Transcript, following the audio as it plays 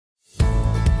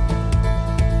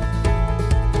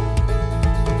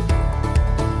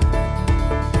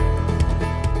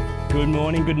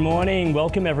morning, good morning.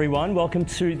 Welcome everyone. Welcome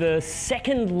to the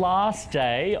second last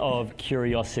day of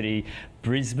Curiosity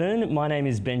Brisbane. My name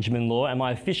is Benjamin Law and my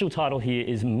official title here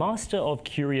is Master of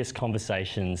Curious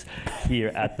Conversations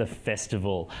here at the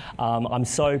festival. I'm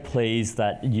so pleased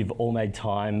that you've all made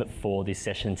time for this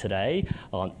session today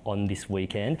on this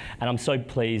weekend, and I'm so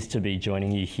pleased to be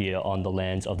joining you here on the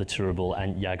lands of the Turrbal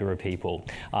and Yagara people.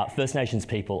 First Nations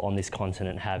people on this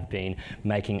continent have been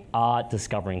making art,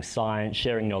 discovering science,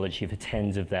 sharing knowledge here for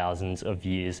tens of thousands of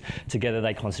years. Together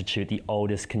they constitute the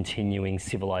oldest continuing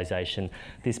civilization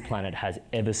this planet has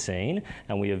ever seen,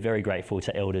 and we are very grateful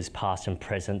to elders past and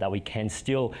present that we can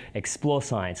still explore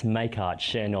science, make art,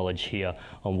 share knowledge here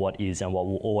on what is and what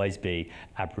will always be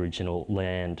Aboriginal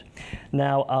land.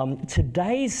 Now,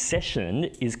 today's session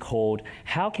is called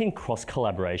How Can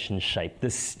Cross-Collaboration Shape the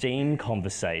STEAM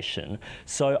Conversation?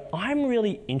 So I'm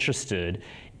really interested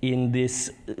in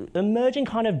this emerging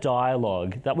kind of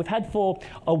dialogue that we've had for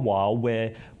a while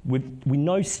where we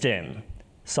know STEM,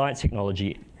 science,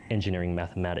 technology, engineering,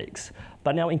 mathematics.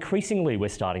 But now increasingly we're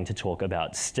starting to talk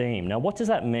about STEAM. Now what does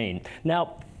that mean?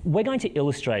 Now we're going to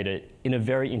illustrate it in a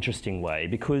very interesting way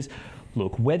because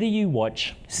look, whether you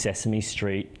watch Sesame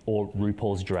Street or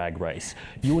RuPaul's Drag Race,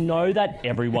 you'll know that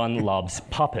everyone loves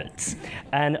puppets.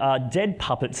 And Dead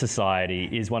Puppet Society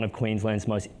is one of Queensland's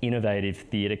most innovative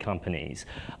theatre companies.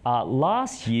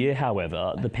 Last year,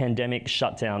 however, the pandemic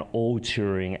shut down all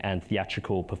touring and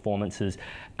theatrical performances,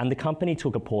 and the company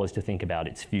took a pause to think about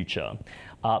its future.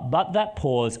 But that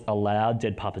pause allowed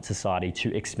Dead Puppet Society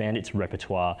to expand its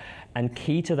repertoire, and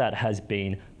key to that has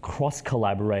been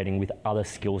cross-collaborating with other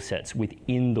skill sets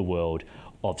within the world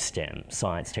of STEM,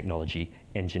 science, technology,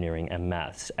 engineering and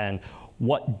maths. And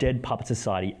what Dead Puppet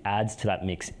Society adds to that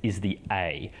mix is the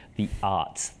A, the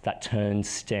arts, that turns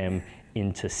STEM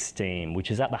into STEAM,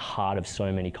 which is at the heart of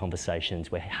so many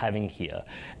conversations we're having here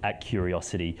at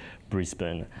Curiosity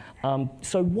Brisbane.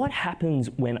 So what happens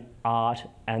when art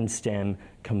and STEM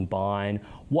combine?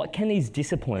 What can these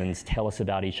disciplines tell us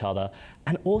about each other?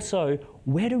 And also,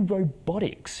 where do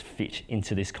robotics fit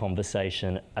into this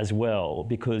conversation as well?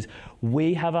 Because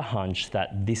we have a hunch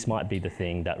that this might be the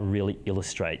thing that really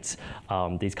illustrates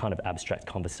these kind of abstract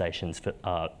conversations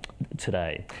for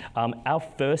today. Our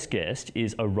first guest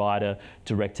is a writer,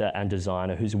 director and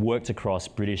designer who's worked across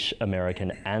British,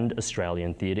 American and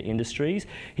Australian theatre industries.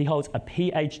 He holds a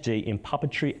PhD in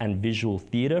puppetry and visual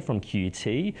theatre from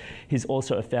QUT. He's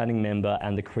also a founding member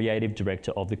and the creative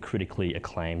director of the critically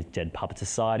acclaimed Dead Puppet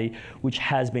Society, which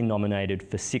has been nominated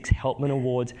for 6 Helpman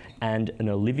Awards and an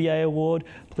Olivier Award.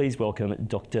 Please welcome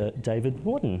Dr. David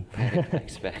Morton.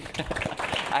 Thanks, Ben.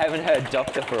 I haven't heard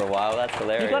doctor for a while, that's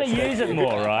hilarious. You've got to use it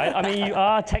more, right? I mean, you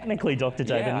are technically Dr.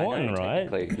 David Morton, right?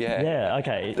 Technically, yeah. Yeah,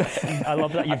 okay. I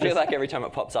love that. I feel like every time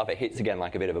it pops up, it hits again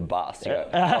like a bit of a bust. You go,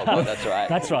 oh, God, that's right.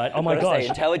 That's right. Oh my gosh. Say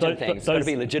intelligent things, it's got to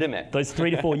be legitimate. Those 3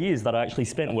 to 4 years that I actually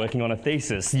spent working on a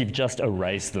thesis, you've just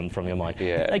erased them from your mind.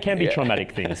 Yeah. They can be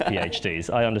traumatic things,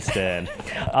 PhDs, I understand.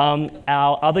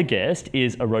 Our other guest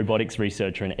is a robotics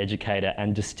researcher and educator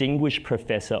and distinguished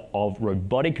professor of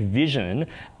robotic vision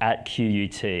at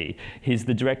QUT. He's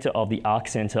the director of the Arc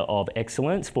Centre of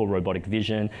Excellence for Robotic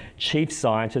Vision, chief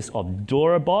scientist of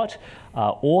Dorabot,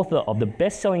 author of the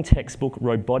best-selling textbook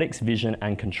Robotics, Vision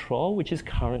and Control, which is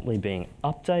currently being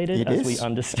updated, as we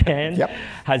understand. Yep.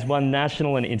 Has won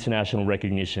national and international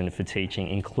recognition for teaching,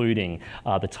 including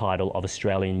the title of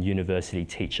Australian University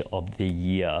Teacher of the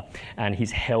Year. And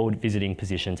he's held visiting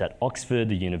positions at Oxford,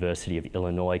 the University of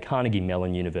Illinois, Carnegie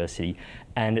Mellon University,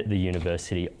 and the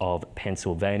University of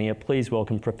Pennsylvania. Please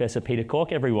welcome Professor Peter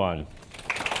Cork, everyone.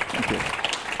 Thank you.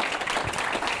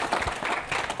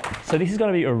 So this is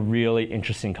going to be a really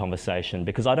interesting conversation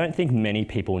because I don't think many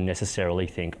people necessarily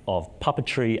think of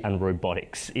puppetry and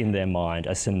robotics in their mind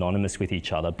as synonymous with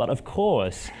each other. But of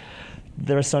course,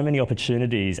 there are so many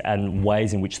opportunities and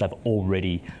ways in which they've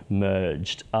already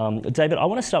merged. David, I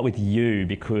want to start with you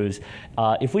because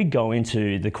if we go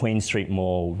into the Queen Street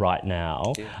Mall right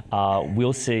now,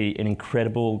 we'll see an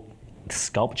incredible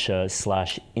sculpture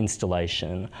 /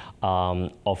 installation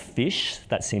of fish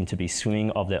that seem to be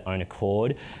swimming of their own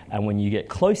accord. And when you get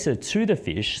closer to the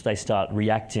fish, they start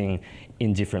reacting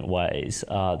in different ways.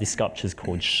 This sculpture is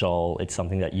called Shoal. It's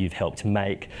something that you've helped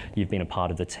make. You've been a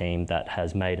part of the team that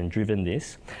has made and driven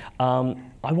this. I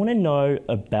want to know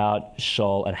about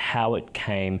Shoal and how it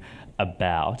came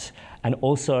about, and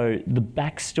also the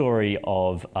backstory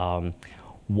of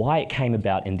why it came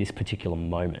about in this particular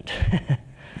moment.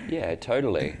 Yeah,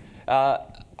 totally.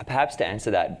 Perhaps to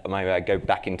answer that, maybe I go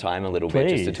back in time a little bit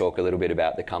just to Please. talk a little bit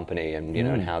about the company and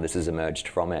and how this has emerged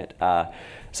from it.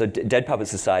 So Dead Puppet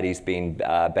Society's been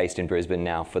based in Brisbane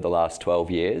now for the last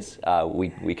 12 years.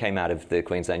 We came out of the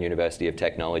Queensland University of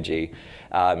Technology,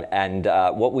 and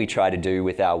what we try to do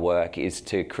with our work is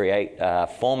to create a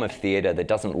form of theatre that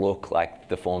doesn't look like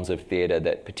the forms of theatre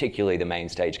that particularly the main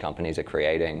stage companies are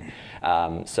creating.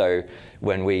 So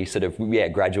when we sort of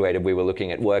graduated, we were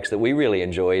looking at works that we really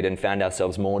enjoyed and found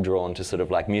ourselves more drawn to sort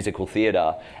of like musical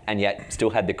theatre, and yet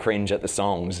still had the cringe at the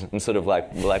songs and sort of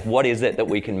like what is it that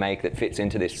we can make that fits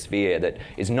into this sphere that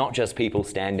is not just people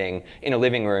standing in a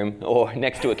living room or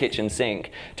next to a kitchen sink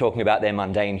talking about their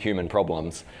mundane human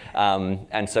problems.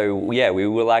 And so we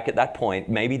were like, at that point,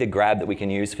 maybe the grab that we can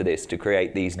use for this to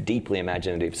create these deeply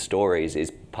imaginative stories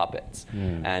is puppets.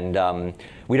 And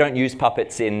we don't use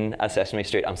puppets in a Sesame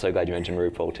Street. I'm so glad you mentioned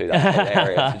RuPaul too. That's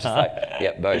hilarious. It's just like,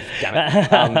 yeah, both.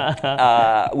 Damn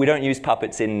it. We don't use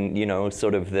puppets in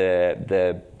sort of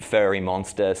the furry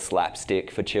monster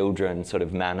slapstick for children sort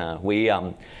of manner.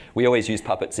 We always use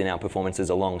puppets in our performances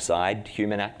alongside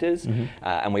human actors,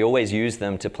 and we always use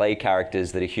them to play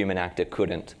characters that a human actor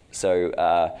couldn't. So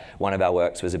one of our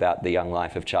works was about the young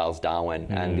life of Charles Darwin,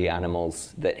 and the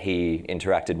animals that he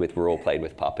interacted with were all played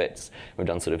with puppets. We've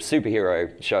done sort of superhero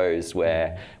shows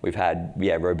where we've had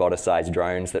roboticized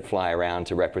drones that fly around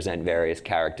to represent various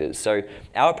characters. So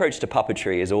our approach to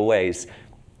puppetry is always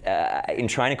in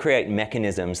trying to create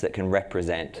mechanisms that can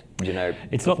represent,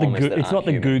 it's not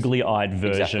the googly-eyed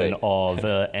version Exactly. of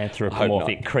an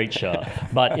anthropomorphic creature,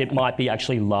 but it might be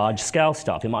actually large-scale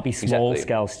stuff. It might be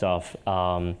small-scale stuff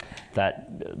that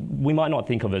we might not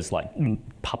think of as like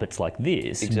puppets like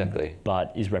this,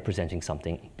 but is representing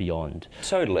something beyond.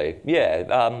 Totally,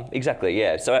 yeah, exactly,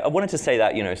 yeah. So I wanted to say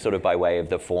that, sort of by way of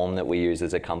the form that we use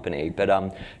as a company,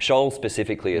 but Shoal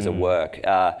specifically as a work,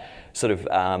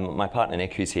 my partner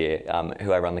Nick, who's here,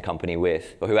 who I run the company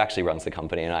with, or who actually runs the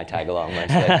company, and I tag along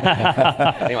mostly.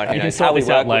 Anyone who knows how we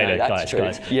work later, that's true.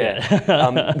 guys.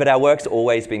 Yeah. But our work's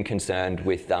always been concerned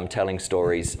with telling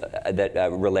stories that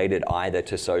are related either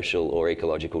to social or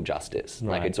ecological justice.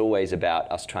 Right. Like it's always about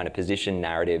us trying to position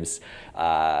narratives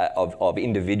of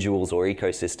individuals or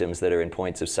ecosystems that are in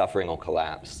points of suffering or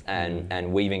collapse,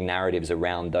 and weaving narratives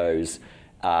around those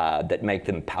that make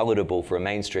them palatable for a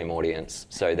mainstream audience,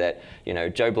 so that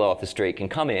Joe Blow off the street can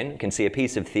come in, can see a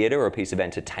piece of theatre or a piece of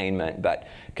entertainment, but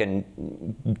can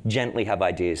gently have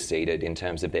ideas seeded in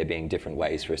terms of there being different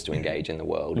ways for us to engage in the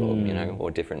world,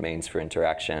 or different means for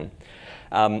interaction.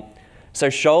 So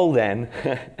Shoal then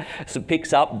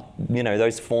picks up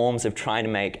those forms of trying to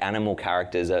make animal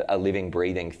characters a living,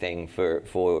 breathing thing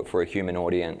for a human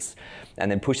audience, and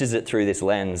then pushes it through this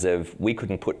lens of, we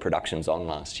couldn't put productions on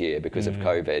last year because of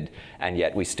COVID, and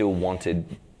yet we still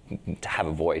wanted to have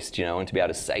a voice, and to be able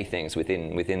to say things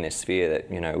within this sphere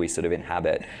that we sort of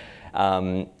inhabit.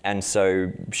 And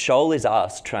so Shoal is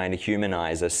us trying to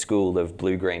humanize a school of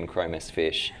blue-green chromis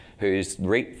fish whose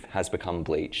reef has become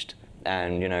bleached.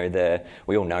 And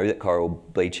we all know that coral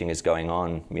bleaching is going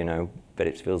on, but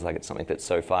it feels like it's something that's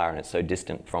so far and it's so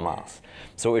distant from us.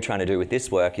 So what we're trying to do with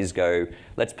this work is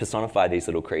let's personify these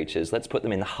little creatures, let's put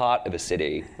them in the heart of a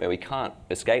city where we can't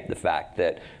escape the fact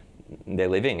that they're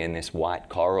living in this white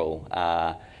coral.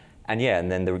 And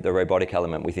then the robotic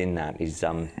element within that is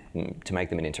to make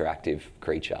them an interactive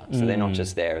creature. So they're not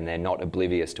just there and they're not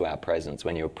oblivious to our presence.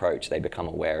 When you approach, they become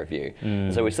aware of you.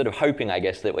 So we're sort of hoping, I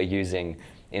guess, that we're using,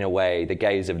 in a way, the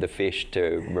gaze of the fish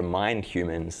to remind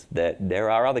humans that there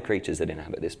are other creatures that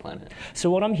inhabit this planet. So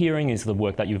what I'm hearing is the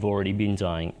work that you've already been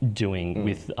doing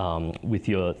with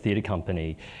your theatre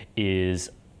company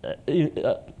is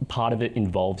part of it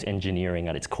involves engineering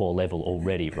at its core level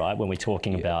already, right? When we're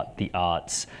talking about the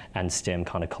arts and STEM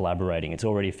kind of collaborating, it's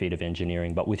already a feat of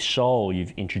engineering. But with Shoal,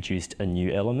 you've introduced a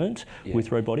new element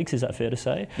with robotics. Is that fair to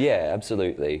say? Yeah,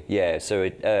 absolutely. Yeah.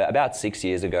 So about 6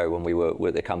 years ago,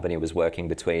 when the company was working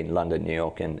between London, New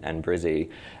York, and Brisbane,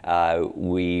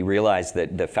 we realised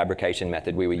that the fabrication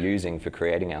method we were using for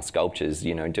creating our sculptures,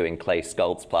 doing clay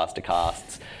sculpts, plaster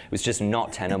casts, was just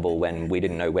not tenable when we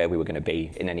didn't know where we were going to be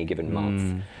in any given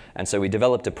month. And so we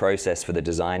developed a process for the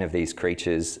design of these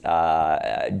creatures,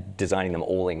 designing them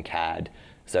all in CAD,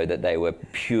 so that they were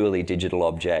purely digital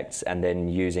objects, and then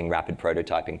using rapid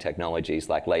prototyping technologies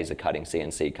like laser cutting,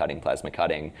 CNC cutting, plasma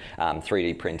cutting,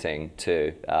 3D printing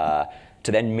to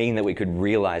then mean that we could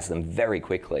realize them very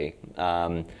quickly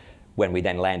when we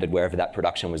then landed wherever that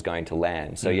production was going to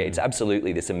land. So it's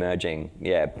absolutely this emerging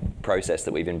process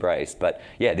that we've embraced. But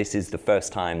this is the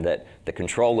first time that the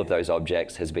control of those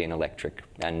objects has been electric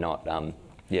and not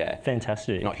Yeah.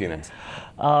 Fantastic. Not humans.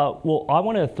 Well, I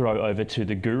want to throw over to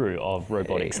the guru of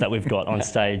robotics that we've got on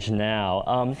stage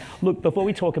now. Look, before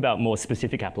we talk about more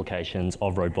specific applications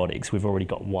of robotics, we've already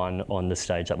got one on the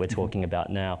stage that we're talking about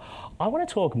now. I want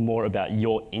to talk more about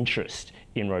your interest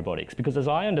in robotics, because as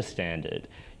I understand it,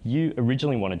 you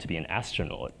originally wanted to be an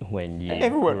astronaut when you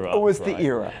grew up. It was the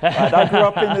era. Right? I grew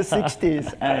up in the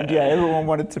 60s, and yeah, everyone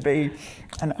wanted to be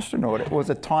an astronaut. It was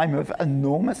a time of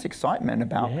enormous excitement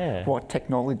about what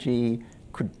technology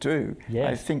could do.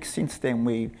 I think since then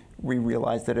we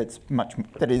realised that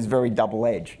it is very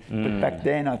double-edged. But back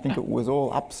then, I think it was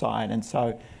all upside, and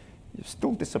so you're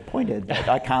still disappointed that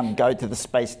I can't go to the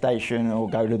space station or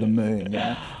go to the moon.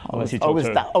 Yeah? I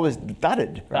was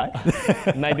dudded,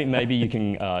 right? maybe you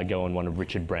can go on one of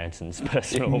Richard Branson's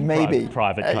personal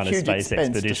private kind of space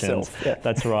expeditions.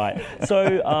 That's right.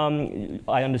 So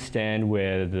I understand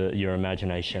where your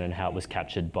imagination and how it was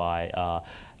captured by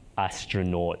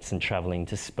astronauts and travelling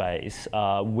to space.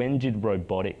 When did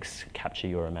robotics capture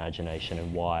your imagination,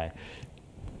 and why?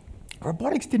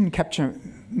 Robotics didn't capture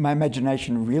my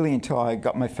imagination really until I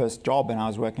got my first job, and I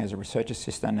was working as a research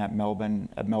assistant at Melbourne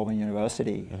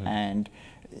University, and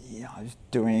I was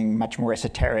doing much more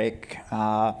esoteric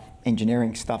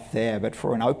engineering stuff there. But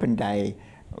for an open day,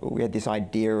 we had this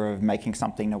idea of making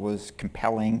something that was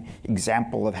compelling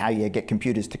example of how you get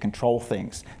computers to control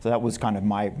things. So that was kind of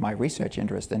my research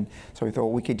interest, and so we thought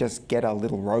we could just get a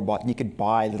little robot, and you could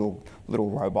buy little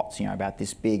robots, about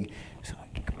this big. So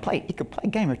you could play a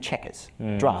game of checkers,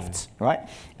 drafts, right?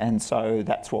 And so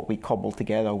that's what we cobbled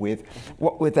together with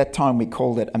what at that time we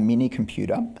called it a mini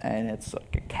computer, and it's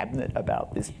like a cabinet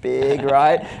about this big,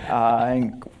 right?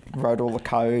 And wrote all the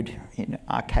code in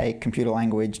archaic computer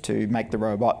language to make the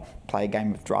robot play a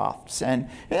game of drafts, and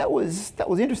that was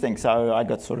interesting. So I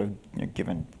got sort of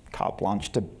given carte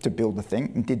blanche to build the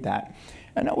thing, and did that,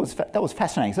 and that was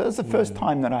fascinating. So it was the first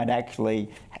time that I'd actually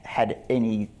had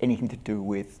anything to do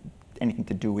with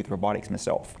robotics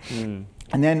myself.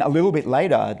 And then a little bit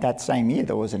later, that same year,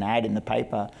 there was an ad in the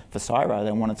paper for CSIRO.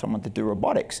 They wanted someone to do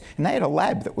robotics, and they had a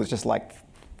lab that was just like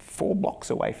 4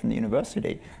 blocks away from the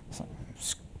university. So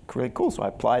it's really cool. So I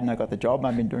applied and I got the job.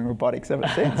 I've been doing robotics ever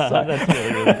since. So. That's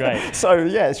really great. So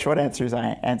yeah, short answer is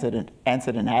I answered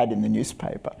an ad in the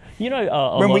newspaper.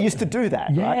 When we used to do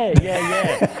that, right?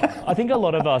 Yeah. I think a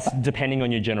lot of us, depending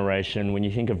on your generation, when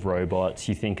you think of robots,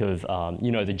 you think of the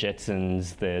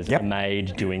Jetsons. There's a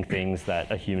maid doing things that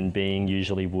a human being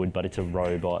usually would, but it's a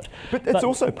robot. But it's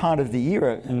also part of the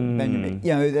era. Benjamin.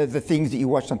 The things that you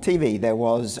watched on TV. There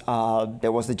was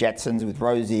the Jetsons with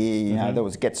Rosie. There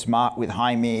was Get Smart with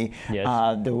Jaime.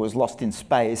 There was Lost in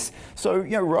Space. So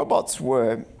robots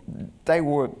were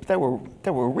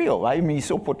real. I mean, you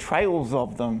saw portrayals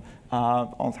of them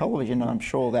on television, and I'm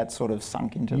sure that sort of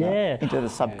sunk into the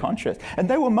subconscious. And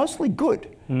they were mostly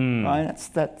good. Right?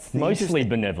 That's mostly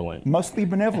benevolent. Mostly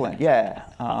benevolent, yeah.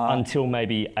 Until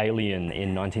maybe Alien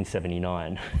in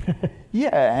 1979.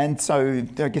 Yeah, and so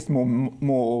I guess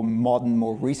more modern,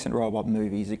 more recent robot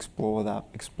movies explore the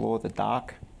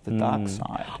dark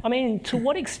side. I mean, to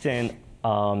what extent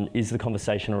is the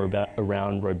conversation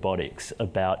around robotics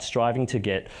about striving to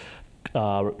get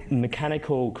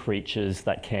mechanical creatures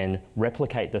that can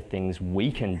replicate the things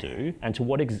we can do, and to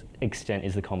what extent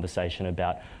is the conversation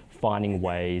about finding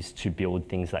ways to build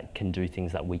things that can do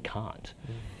things that we can't?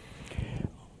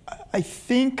 I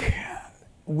think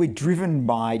we're driven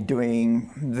by doing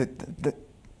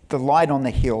the light on the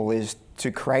hill is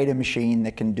to create a machine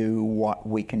that can do what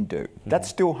we can do. That's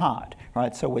still hard,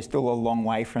 right? So we're still a long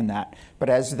way from that. But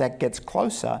as that gets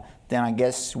closer, then I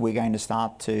guess we're going to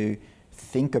start to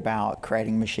think about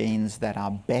creating machines that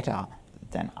are better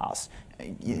than us.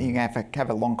 You have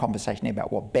a long conversation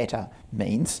about what better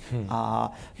means,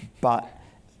 and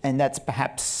that's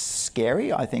perhaps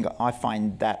scary. I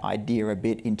find that idea a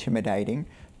bit intimidating.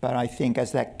 But I think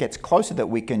as that gets closer, that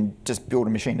we can just build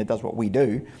a machine that does what we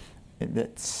do,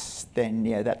 that's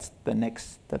the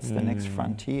next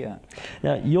frontier.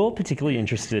 Now, you're particularly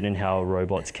interested in how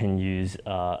robots can use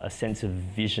a sense of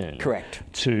vision, correct,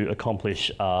 to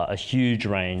accomplish a huge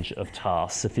range of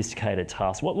tasks, sophisticated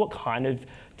tasks. What kind of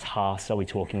tasks are we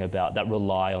talking about that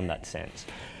rely on that sense?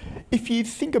 If you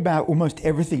think about almost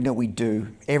everything that we do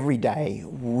every day,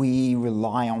 we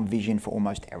rely on vision for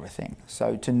almost everything.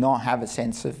 So to not have a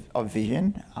sense of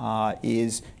vision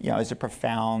is a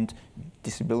profound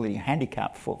disability,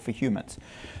 handicap for humans.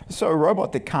 So a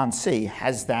robot that can't see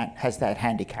has that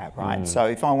handicap, right? So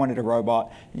if I wanted a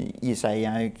robot, you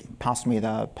say, pass me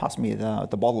the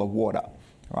bottle of water,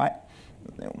 right?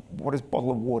 What does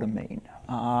bottle of water mean?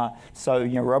 So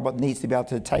a robot needs to be able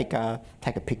to take a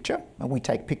picture, and we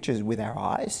take pictures with our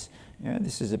eyes. You know,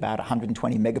 this is about a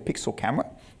 120 megapixel camera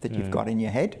that you've got in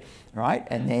your head, right?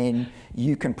 And then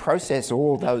you can process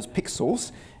all those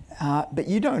pixels, but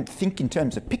you don't think in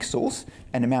terms of pixels,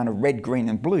 an amount of red, green,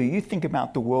 and blue. You think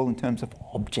about the world in terms of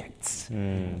objects,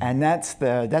 and that's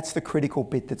the critical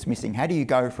bit that's missing. How do you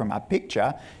go from a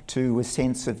picture to a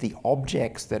sense of the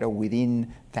objects that are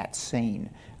within that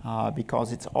scene?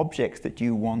 Because it's objects that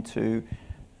you want to.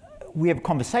 We have a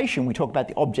conversation, we talk about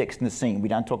the objects in the scene. We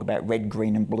don't talk about red,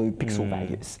 green, and blue pixel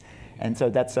values. And so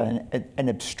that's an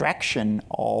abstraction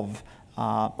of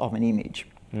an image.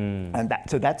 And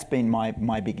so that's been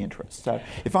my big interest. So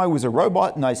if I was a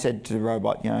robot and I said to the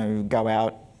robot, go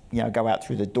out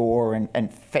through the door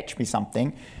and fetch me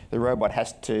something, the robot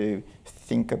has to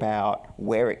think about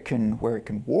where it can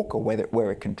walk or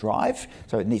where it can drive.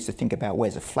 So it needs to think about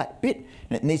where's a flat bit,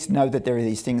 and it needs to know that there are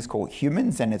these things called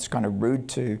humans, and it's kind of rude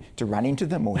to run into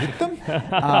them or hit them.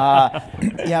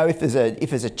 If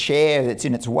there's a chair that's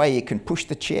in its way, it can push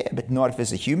the chair, but not if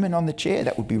there's a human on the chair.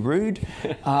 That would be rude.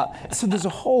 So there's a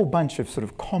whole bunch of sort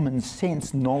of common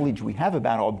sense knowledge we have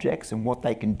about objects and what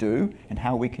they can do and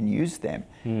how we can use them.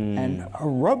 And a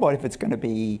robot, if it's going to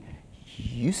be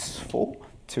useful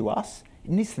to us, it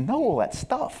needs to know all that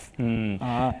stuff. And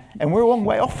we're a long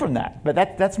way off from that, but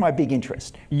that's my big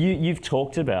interest. You've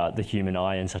talked about the human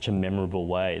eye in such a memorable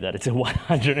way, that it's a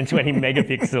 120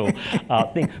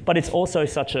 megapixel thing, but it's also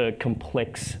such a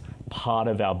complex part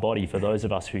of our body. For those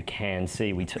of us who can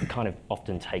see, we kind of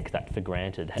often take that for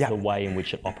granted, the way in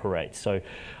which it operates. So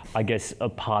I guess a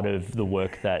part of the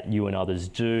work that you and others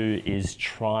do is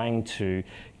trying to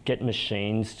get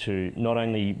machines to not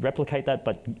only replicate that,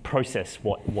 but process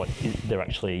what they're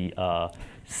actually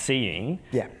seeing.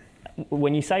 Yeah.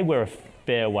 When you say we're a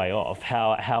fair way off,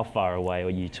 how far away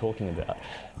are you talking about?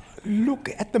 Look,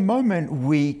 at the moment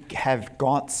we have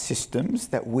got systems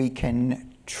that we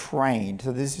can train.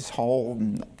 So there's this whole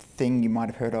thing you might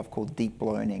have heard of called deep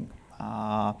learning,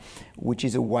 which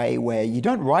is a way where you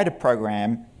don't write a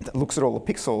program that looks at all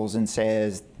the pixels and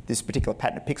says, this particular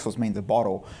pattern of pixels means a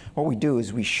bottle. What we do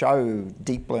is we show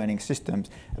deep learning systems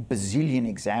a bazillion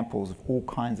examples of all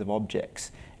kinds of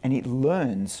objects, and it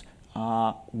learns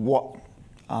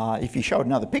if you show it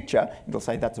another picture, it'll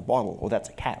say that's a bottle, or that's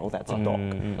a cat, or that's a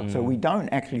dog. So we don't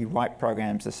actually write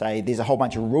programs to say there's a whole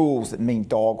bunch of rules that mean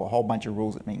dog, or a whole bunch of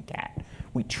rules that mean cat.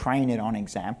 We train it on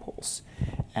examples.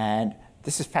 And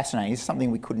this is fascinating. This is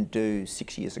something we couldn't do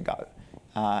 6 years ago,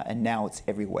 and now it's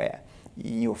everywhere.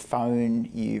 Your phone,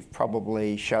 you've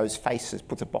probably shows faces,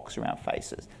 puts a box around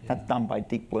faces. That's done by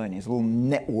deep learning. It's a little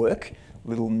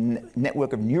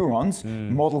network of neurons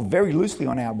modeled very loosely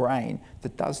on our brain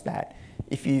that does that.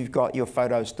 If you've got your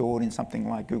photos stored in something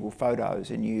like Google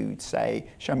Photos and you say,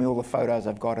 show me all the photos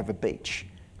I've got of a beach,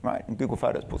 right? And Google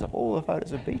Photos pulls up all the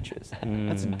photos of beaches.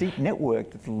 That's a deep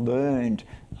network that's learned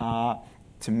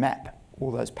to map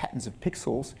all those patterns of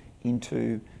pixels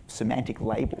into semantic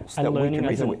labels. And that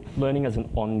learning as an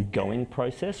ongoing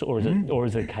process, or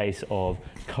is it a case of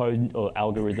code or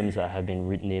algorithms that have been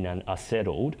written in and are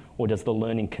settled, or does the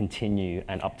learning continue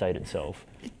and update itself?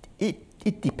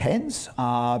 It depends,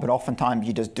 but oftentimes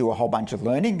you just do a whole bunch of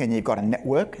learning and you've got a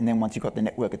network, and then once you've got the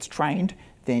network it's trained,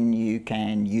 then you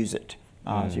can use it.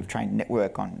 So you've trained a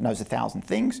network knows 1,000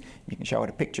 things, you can show it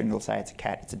a picture and it'll say it's a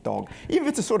cat, it's a dog. Even if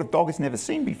it's a sort of dog it's never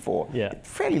seen before, it's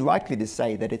fairly likely to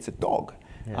say that it's a dog.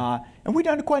 And we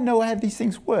don't quite know how these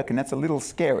things work, and that's a little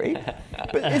scary.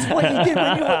 But it's what you did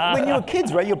when you were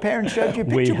kids, right? Your parents showed you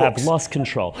picture books. We have lost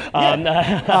control.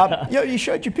 You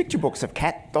showed you picture books of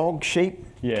cat, dog, sheep,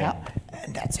 cow,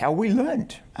 and that's how we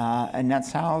learned. And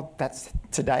that's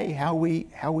today how we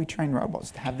train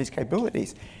robots to have these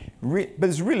capabilities. But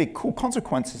there's really cool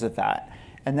consequences of that,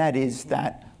 and that is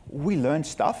that we learn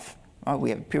stuff. Right?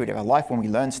 We have a period of our life when we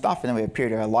learn stuff, and then we have a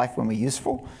period of our life when we're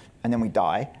useful, and then we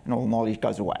die, and all the knowledge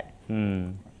goes away.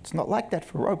 It's not like that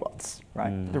for robots,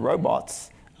 right? The robots,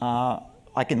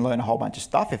 I can learn a whole bunch of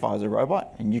stuff if I was a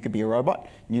robot, and you could be a robot,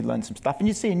 and you'd learn some stuff, and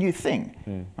you'd see a new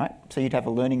thing, right? So you'd have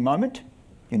a learning moment,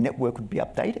 your network would be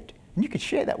updated, and you could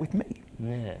share that with me.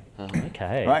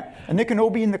 Okay. Right? And they can all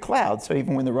be in the cloud, so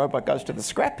even when the robot goes to the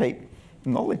scrap heap,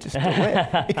 the knowledge is still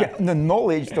there. The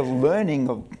knowledge, the learning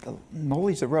of the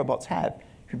knowledge that robots have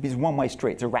is one-way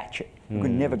street, it's a ratchet. You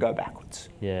can never go backwards.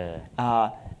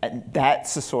 And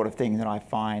that's the sort of thing that I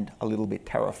find a little bit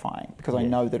terrifying, because I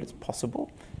know that it's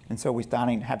possible. And so we're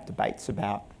starting to have debates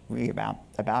about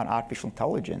artificial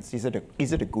intelligence. Is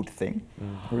it a good thing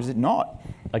or is it not?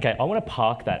 Okay, I want to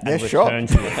park that and Yeah, return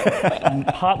to it.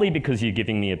 Partly because you're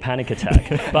giving me a panic attack.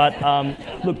 But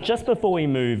look, just before we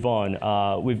move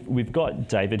on, we've got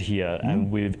David here,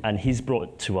 and he's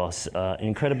brought to us an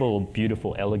incredible,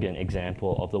 beautiful, elegant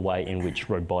example of the way in which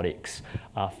robotics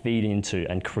feed into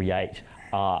and create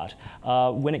art.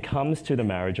 When it comes to the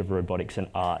marriage of robotics and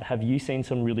art, have you seen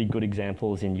some really good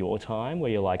examples in your time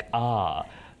where you're like,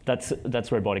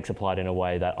 that's robotics applied in a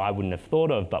way that I wouldn't have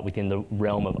thought of, but within the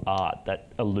realm of art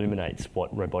that illuminates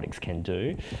what robotics can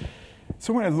do?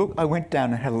 So when I went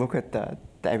down and had a look at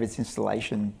David's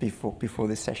installation before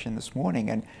this session this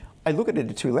morning, and I look at it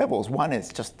at two levels. One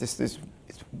is just this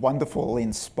wonderful,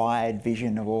 inspired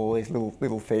vision of all these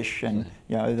little fish, and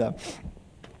the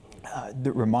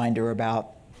reminder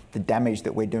about the damage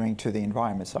that we're doing to the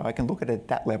environment. So I can look at it at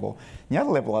that level. The other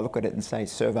level, I look at it and say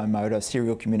servo motor,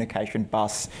 serial communication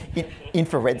bus,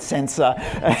 infrared sensor.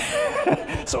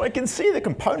 So I can see the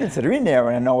components that are in there,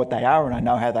 and I know what they are, and I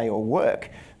know how they all work.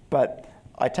 But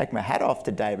I take my hat off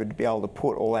to David to be able to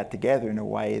put all that together in a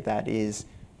way that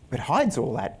hides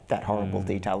all that horrible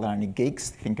detail that only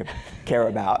geeks care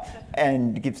about,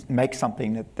 and makes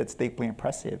something that's deeply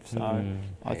impressive. So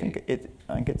I think it's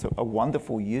a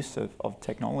wonderful use of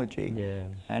technology. Yeah.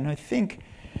 And I think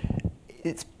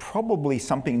it's probably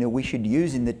something that we should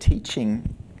use in the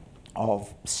teaching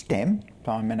of STEM.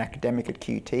 I'm an academic at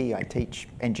QT. I teach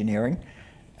engineering,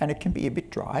 and it can be a bit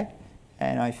dry.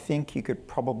 And I think you could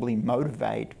probably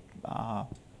motivate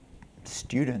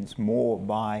students more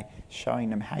by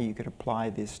showing them how you could apply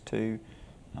this to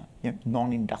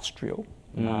non-industrial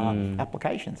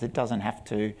applications. It doesn't have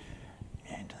to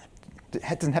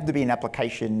be an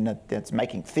application that's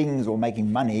making things or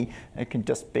making money. It can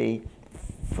just be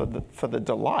for the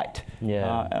delight.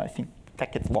 Yeah. I think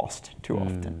that gets lost too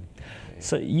often.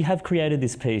 So you have created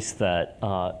this piece that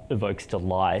evokes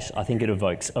delight. I think it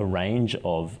evokes a range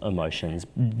of emotions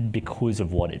because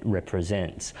of what it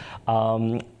represents.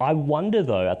 I wonder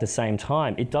though, at the same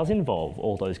time, it does involve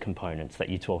all those components that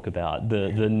you talk about, the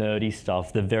nerdy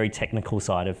stuff, the very technical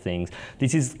side of things.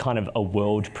 This is kind of a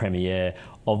world premiere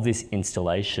of this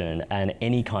installation, and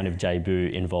any kind of debut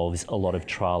involves a lot of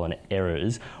trial and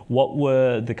errors. What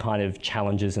were the kind of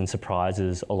challenges and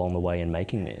surprises along the way in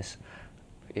making this?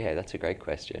 Yeah, that's a great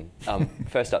question.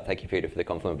 First up, thank you, Peter, for the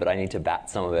compliment, but I need to bat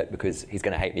some of it because he's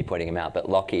going to hate me pointing him out. But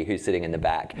Lockie, who's sitting in the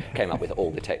back, came up with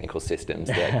all the technical systems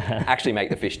that actually make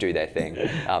the fish do their thing.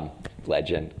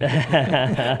 Legend.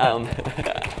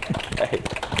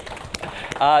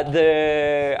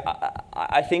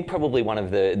 I think probably one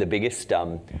of the biggest, I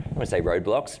want to say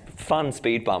roadblocks, fun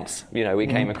speed bumps, we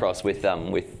came across with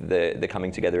the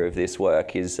coming together of this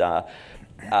work is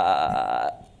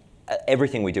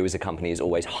everything we do as a company is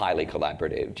always highly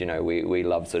collaborative. We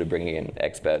love sort of bringing in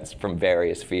experts from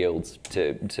various fields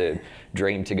to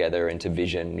dream together and to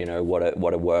vision,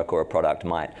 what a work or a product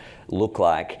might look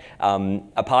like.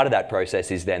 A part of that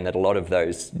process is then that a lot of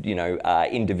those,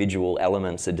 individual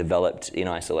elements are developed in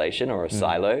isolation or are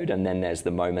siloed, and then there's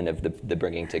the moment of the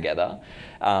bringing together.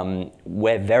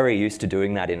 We're very used to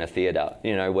doing that in a theatre,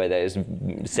 where there's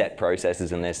set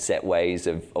processes and there's set ways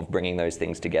of bringing those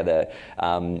things together.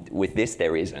 With this,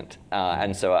 there isn't.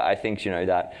 And so I think,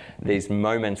 that these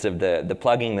moments of the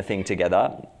plugging the thing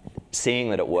together, seeing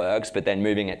that it works, but then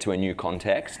moving it to a new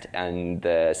context and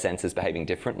the sensors behaving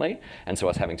differently, and so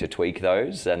us having to tweak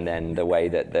those, and then the way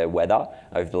that the weather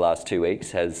over the last 2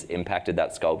 weeks has impacted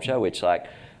that sculpture, which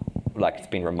it's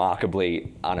been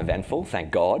remarkably uneventful,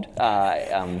 thank God.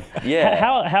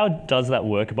 Yeah. How does that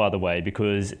work, by the way?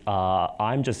 Because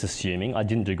I'm just assuming, I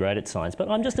didn't do great at science, but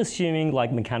I'm just assuming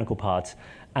mechanical parts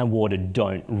and water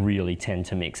don't really tend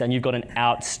to mix. And you've got an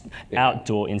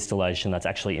outdoor installation that's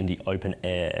actually in the open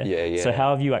air. Yeah. So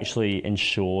how have you actually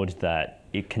ensured that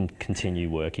it can continue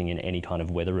working in any kind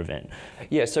of weather event?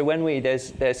 Yeah, so when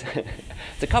there's there's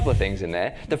a couple of things in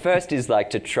there. The first is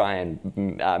to try and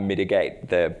mitigate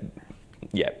the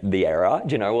error,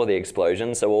 or the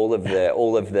explosion. So all of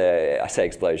the, I say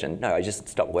explosion, no, I just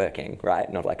stopped working,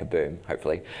 right? Not like a boom,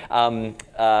 hopefully.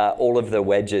 All of the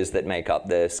wedges that make up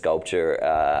the sculpture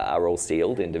are all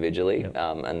sealed individually,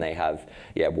 and they have,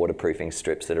 waterproofing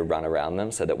strips that are run around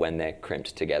them so that when they're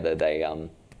crimped together, they,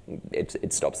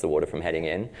 it stops the water from heading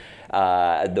in.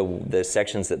 The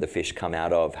sections that the fish come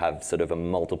out of have sort of a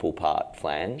multiple part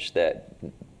flange that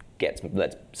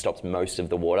stops most of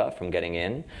the water from getting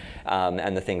in,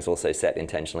 and the thing's also set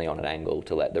intentionally on an angle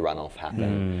to let the runoff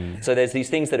happen. So there's these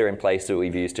things that are in place that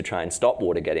we've used to try and stop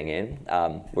water getting in.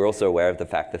 We're also aware of the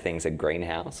fact the thing's a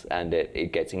greenhouse, and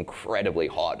it gets incredibly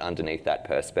hot underneath that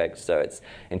perspex, so it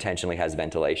intentionally has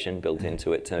ventilation built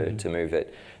into it to move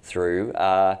it through.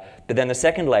 But then the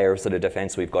second layer of sort of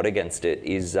defense we've got against it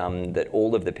is that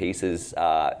all of the pieces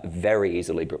are very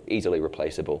easily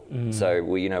replaceable. So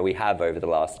we have over the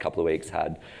last couple of weeks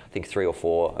had, I think, 3 or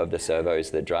 4 of the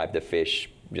servos that drive the fish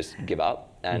just give up.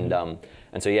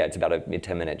 And so yeah, it's about a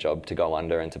 10-minute job to go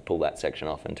under and to pull that section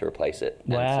off and to replace it.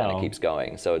 And so it keeps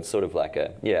going. So it's sort of like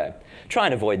try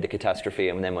and avoid the catastrophe,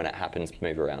 and then when it happens,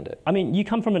 move around it. I mean, you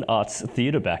come from an arts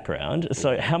theatre background,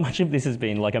 so how much of this has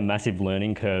been like a massive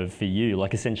learning curve for you,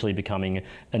 like essentially becoming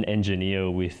an engineer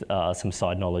with some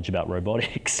side knowledge about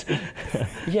robotics?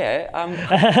 I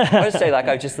would say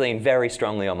I've just leaned very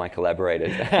strongly on my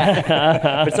collaborators,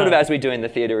 but sort of as we do in the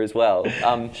theatre as well.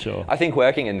 Sure. I think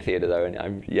working in the theatre though,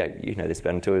 and you know this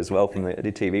Ben too as well from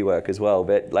the TV work as well,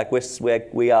 but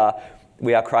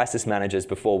we are crisis managers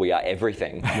before we are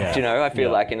everything. Do you know? I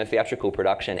feel like in a theatrical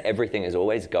production, everything is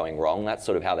always going wrong. That's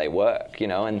sort of how they work, you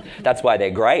know, and that's why they're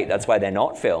great. That's why they're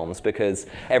not films, because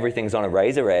everything's on a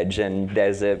razor edge, and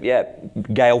there's a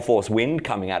gale force wind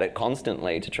coming at it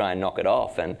constantly to try and knock it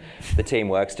off, and the team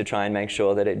works to try and make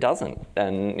sure that it doesn't.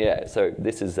 And so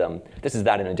this is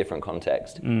that in a different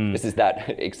context. This is that,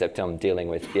 except I'm dealing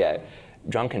with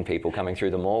drunken people coming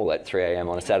through the mall at 3 a.m.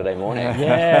 on a Saturday morning.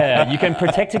 Yeah, you can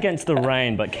protect against the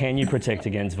rain, but can you protect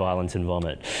against violence and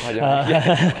vomit? I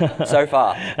don't so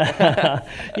far.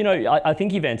 I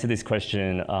think you've answered this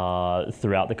question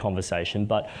throughout the conversation,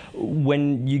 but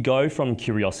when you go from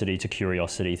curiosity to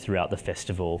curiosity throughout the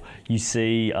festival, you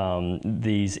see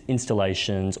these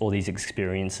installations or these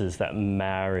experiences that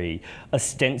marry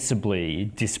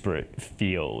ostensibly disparate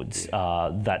fields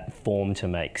that form to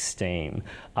make STEAM.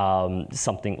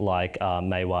 Something like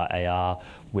Maywa AR,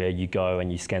 where you go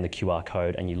and you scan the QR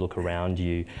code and you look around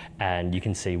you and you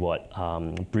can see what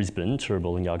Brisbane,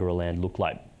 Turrbal and Yagara land looked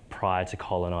like prior to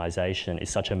colonisation, is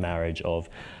such a marriage of,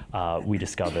 we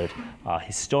discovered,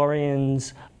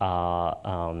 historians,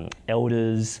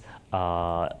 elders,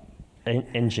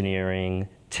 engineering,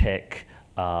 tech,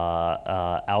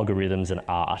 algorithms and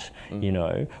art.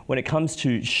 When it comes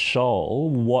to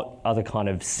Shoal, what are the kind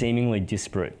of seemingly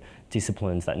disparate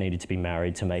disciplines that needed to be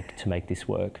married to make this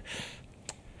work?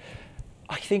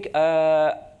 I think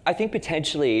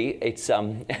potentially it's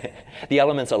the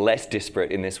elements are less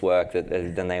disparate in this work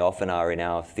than they often are in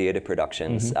our theatre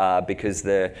productions, because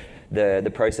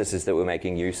the processes that we're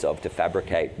making use of to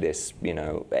fabricate this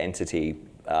entity,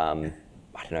 I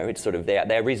don't know, it's sort of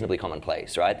they're reasonably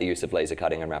commonplace, right? The use of laser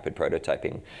cutting and rapid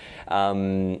prototyping. So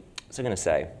I'm going to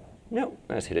say, no,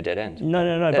 I just hit a dead end.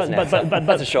 No.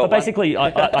 But basically,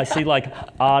 I see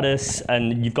artists,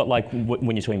 and you've got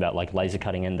when you're talking about laser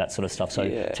cutting and that sort of stuff. So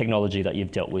technology that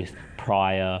you've dealt with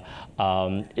prior.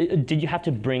 Did you have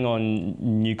to bring on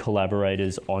new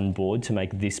collaborators on board to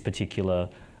make this particular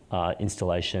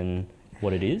installation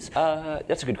what it is?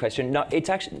 That's a good question. No, it's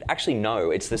actually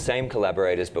no. It's the same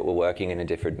collaborators, but we're working in a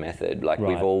different method.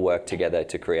 We've all worked together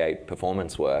to create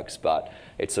performance works, but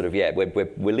it's sort of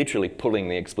we're literally pulling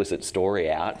the explicit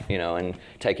story out, and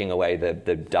taking away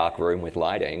the dark room with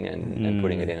lighting and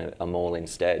putting it in a mall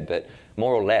instead. But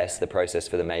more or less, the process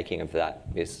for the making of that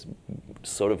is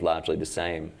sort of largely the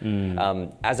same.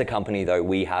 As a company, though,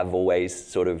 we have always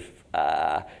sort of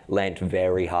lent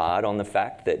very hard on the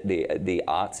fact that the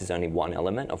arts is only one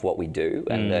element of what we do,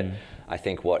 and that I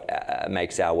think what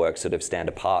makes our work sort of stand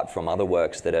apart from other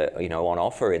works that are on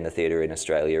offer in the theatre in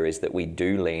Australia is that we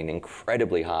do lean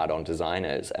incredibly hard on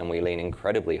designers, and we lean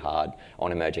incredibly hard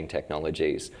on emerging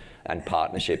technologies and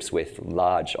partnerships with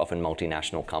large, often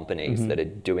multinational companies that are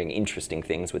doing interesting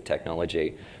things with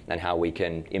technology, and how we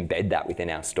can embed that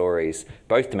within our stories,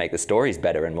 both to make the stories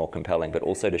better and more compelling, but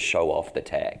also to show off the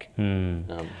tech.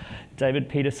 David,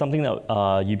 Peter, something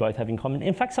that you both have in common,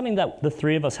 in fact, something that the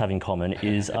three of us have in common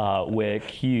is we're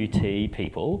QT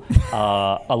people,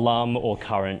 alum or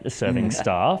current serving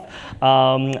staff.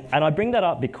 And I bring that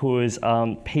up because,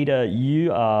 Peter,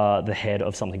 you are the head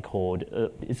of something called,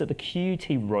 is it the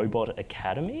QT Robot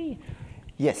Academy?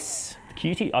 Yes.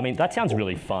 QT, I mean, that sounds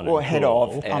really fun. Or head cool.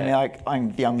 of. I mean,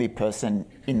 I'm the only person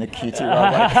in the QT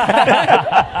Robot.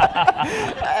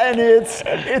 And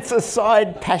it's a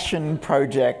side passion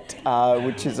project,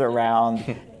 which is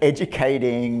around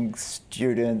educating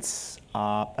students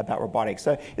about robotics.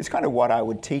 So it's kind of what I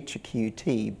would teach a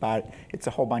QT, but it's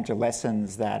a whole bunch of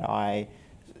lessons that I,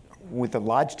 with a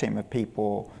large team of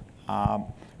people,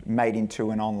 made into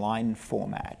an online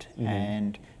format,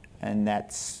 and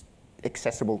that's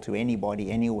accessible to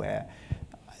anybody, anywhere.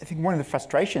 I think one of the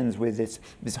frustrations with this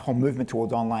whole movement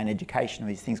towards online education,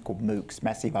 these things called MOOCs,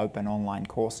 massive open online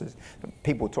courses, that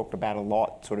people talked about a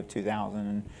lot, sort of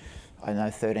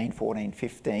 2013, 14,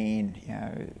 15, you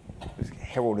know, it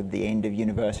heralded the end of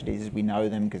universities as we know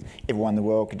them, because everyone in the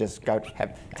world could just go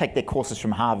take their courses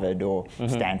from Harvard or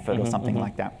Stanford or something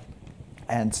like that.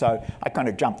 And so I kind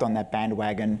of jumped on that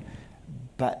bandwagon,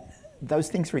 but those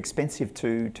things are expensive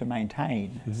to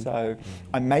maintain. So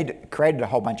I created a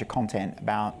whole bunch of content,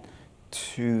 about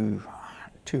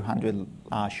 200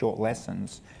 short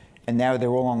lessons, and now they're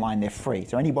all online, they're free.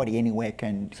 So anybody anywhere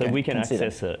can So we can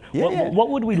access it. Yeah, What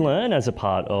would we learn as a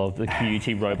part of the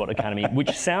QUT Robot Academy,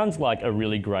 which sounds like a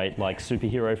really great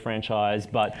superhero franchise,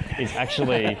 but is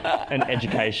actually an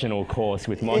educational course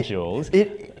with modules?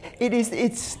 It is.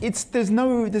 There's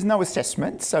no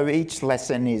assessment. So each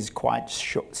lesson is quite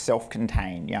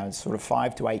self-contained. You know, it's sort of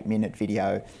 5 to 8 minute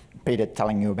video, Peter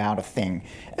telling you about a thing.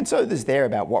 And so there's there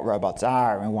about what robots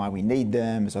are and why we need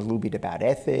them. There's a little bit about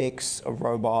ethics of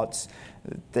robots.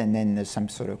 Then there's some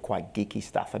sort of quite geeky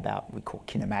stuff about what we call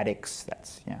kinematics.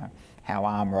 That's, you know, how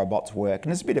arm robots work.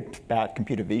 And there's a bit about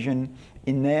computer vision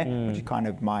in there, which is kind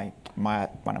of one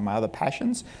of my other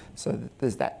passions. So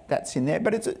there's that's in there.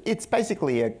 But it's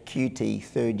basically a QT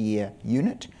third year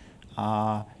unit,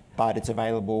 but it's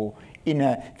available in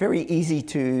a very easy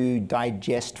to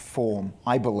digest form,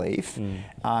 I believe,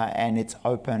 and it's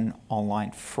open,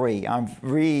 online, free.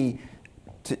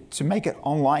 To make it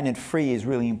online and free is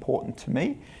really important to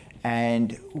me,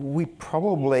 and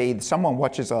someone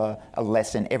watches a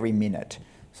lesson every minute.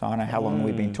 So I don't know how long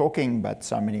we've been talking, but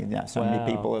so many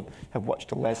people have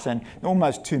watched a lesson.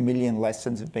 Almost 2 million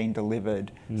lessons have been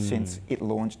delivered since it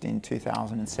launched in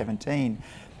 2017.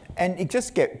 And you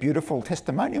just get beautiful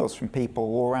testimonials from people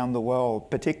all around the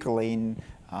world, particularly in,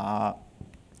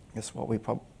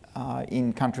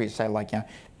 in countries, say, like, you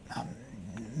know,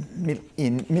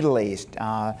 in Middle East,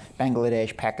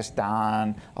 Bangladesh,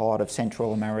 Pakistan, a lot of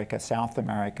Central America, South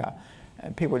America.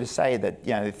 And people just say that,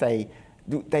 you know, if they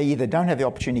either don't have the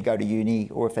opportunity to go to uni,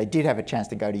 or if they did have a chance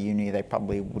to go to uni, they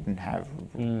probably wouldn't have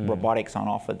robotics on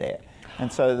offer there.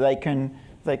 And so they can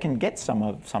get some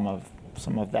of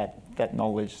that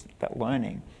knowledge, that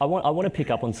learning. I want to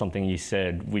pick up on something you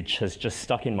said, which has just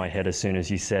stuck in my head as soon as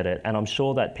you said it, and I'm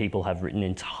sure that people have written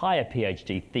entire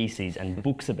PhD theses and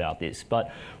books about this,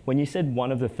 but when you said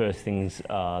one of the first things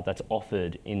that's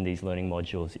offered in these learning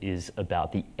modules is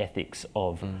about the ethics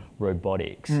of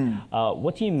robotics,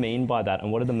 what do you mean by that,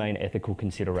 and what are the main ethical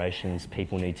considerations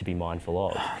people need to be mindful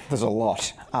of? There's a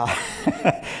lot.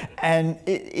 And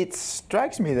it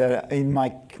strikes me that in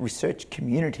my research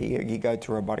community, you go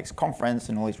to a robotics conference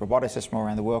and all these roboticists from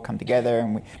around the world come together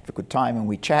and we have a good time and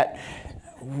we chat.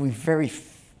 We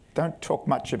don't talk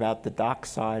much about the dark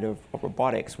side of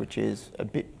robotics, which is a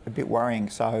bit worrying.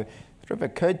 So it sort of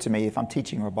occurred to me, if I'm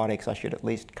teaching robotics, I should at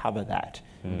least cover that.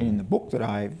 In the book that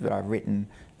I've written,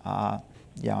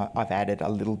 I've added a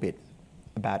little bit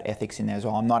about ethics in there as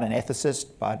well. I'm not an ethicist,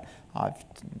 but I've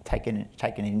taken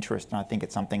an interest, and I think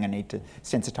it's something I need to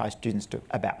sensitize students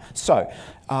about. So,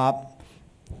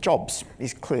 jobs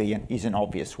is clearly an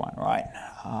obvious one, right?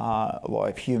 A lot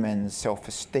of humans'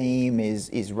 self-esteem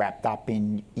is wrapped up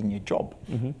in your job.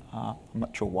 I'm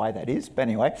not sure why that is, but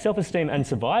anyway. Self-esteem and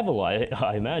survival,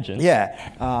 I imagine.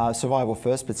 Yeah, survival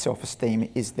first, but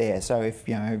self-esteem is there. So if,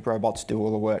 you know, robots do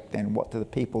all the work, then what do the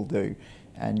people do?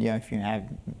 And, you know, if you have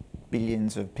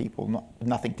billions of people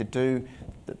nothing to do,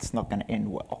 that's not going to end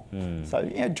well. So,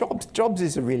 you know, jobs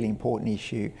is a really important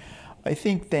issue. I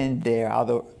think then there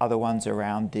are other ones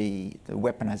around the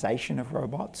weaponization of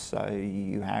robots. So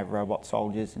you have robot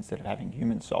soldiers instead of having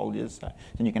human soldiers. So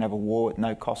then you can have a war at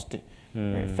no cost,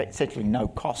 essentially no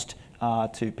cost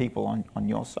to people on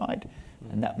your side,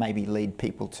 and that maybe lead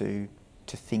people to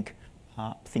think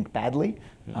badly.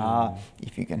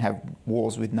 If you can have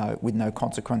wars with no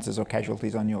consequences or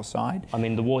casualties on your side. I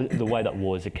mean, the way that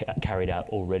wars are carried out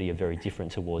already are very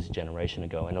different to wars a generation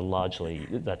ago, and largely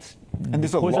that's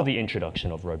because of the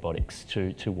introduction of robotics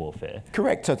to warfare.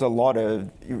 Correct. So it's a lot of,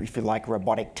 if you like,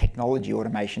 robotic technology,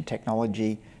 automation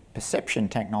technology, perception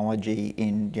technology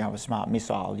in, you know, a smart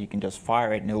missile. You can just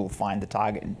fire it and it'll find the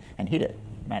target and hit it.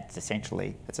 That's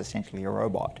essentially a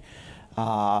robot.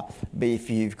 But if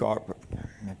you've got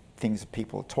things that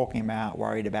people are talking about,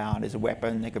 worried about as a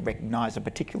weapon, they could recognise a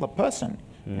particular person,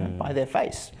 you know, by their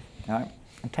face, you know,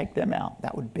 and take them out.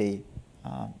 That would be,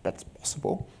 that's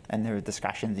possible. And there are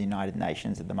discussions in the United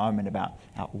Nations at the moment about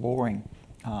outlawing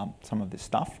some of this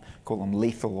stuff, call them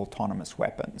lethal autonomous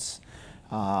weapons.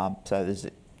 So there's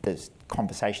there's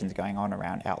conversations going on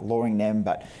around outlawing them,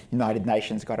 but United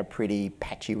Nations got a pretty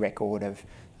patchy record of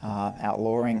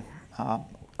outlawing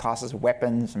classes of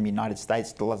weapons, and the United States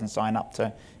still doesn't sign up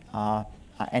to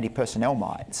anti-personnel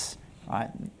mines, right?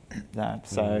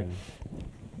 So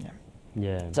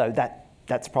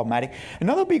that's problematic.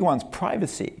 Another big one's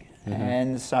privacy.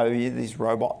 And so these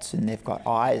robots, and they've got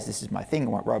eyes. This is my thing. I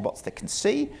want robots that can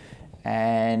see.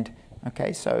 And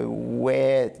okay, so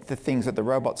where the things that the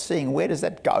robot's seeing, where does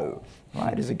that go?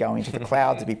 Right? Does it go into the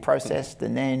cloud to be processed?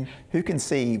 And then who can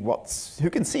see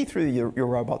through your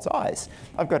robot's eyes?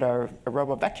 I've got a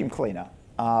robot vacuum cleaner.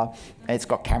 It's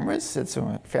got cameras. It's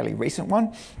a fairly recent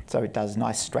one, so it does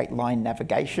nice straight line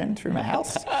navigation through my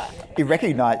house.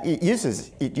 It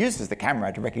uses the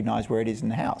camera to recognise where it is in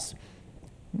the house.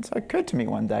 And so it occurred to me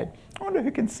one day, I wonder who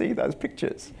can see those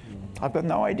pictures. I've got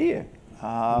no idea.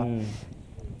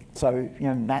 So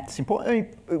that's important. I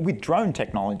mean, with drone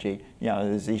technology,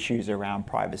 there's issues around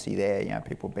privacy there.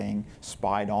 People being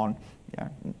spied on,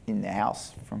 in their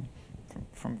house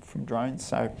from drones.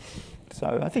 So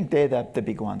I think they're the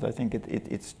big ones. I think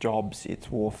it's jobs,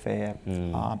 it's warfare,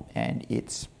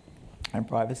 and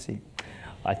privacy.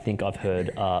 I think I've heard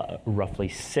roughly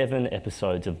 7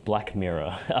 episodes of Black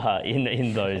Mirror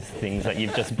in those things that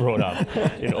you've just brought up,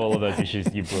 in all of those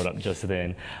issues you brought up just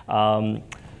then.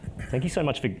 Thank you so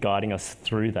much for guiding us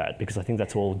through that, because I think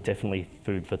that's all definitely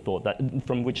food for thought,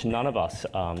 from which none of us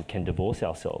can divorce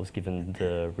ourselves, given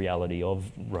the reality of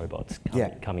robots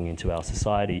coming into our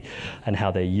society and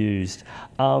how they're used.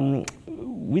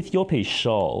 With your piece,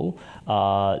 Shoal,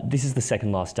 this is the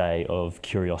second last day of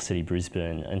Curiosity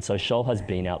Brisbane, and so Shoal has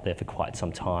been out there for quite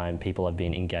some time. People have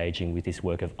been engaging with this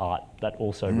work of art that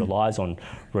also relies on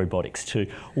robotics too.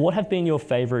 What have been your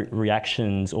favourite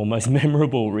reactions or most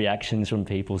memorable reactions from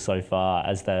people so far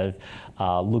as they've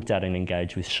looked at and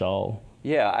engaged with Shoal?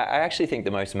 Yeah, I actually think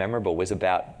the most memorable was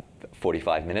about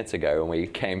 45 minutes ago when we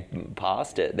came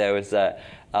past it. There was a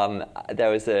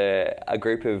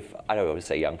group of, I don't want to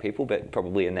say young people, but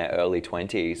probably in their early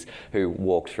 20s who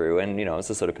walked through, and it's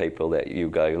the sort of people that you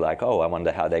go like, oh, I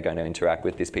wonder how they're going to interact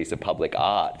with this piece of public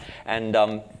art.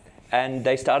 And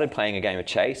they started playing a game of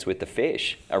chase with the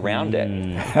fish around it,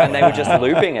 and they were just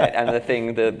looping it, and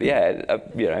things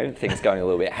going a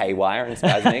little bit haywire and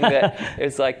spasming. But it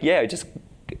was like,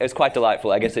 it's quite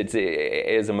delightful. I guess it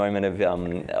is a moment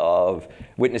of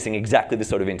witnessing exactly the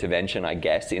sort of intervention, I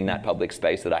guess, in that public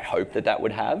space that I hope that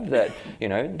would have. That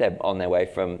they're on their way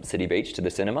from City Beach to the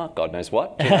cinema, God knows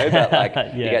what. But like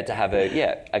you get to have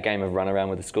a game of run around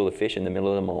with a school of fish in the middle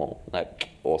of the mall. Like,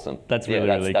 awesome. That's really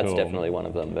cool. That's definitely one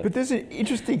of them. But there's an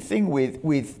interesting thing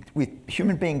with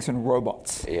human beings and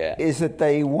robots. Is that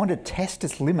they want to test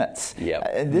its limits.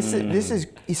 And this is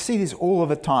you see this all of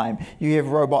the time. You have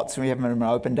robots, and we have them on an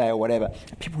open day or whatever.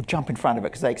 People jump in front of it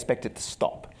because they expect it to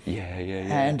stop.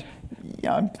 And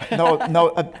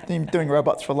I've been doing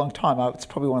robots for a long time. It's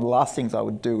probably one of the last things I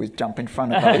would do is jump in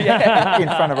front of in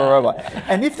front of a robot.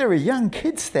 And if there are young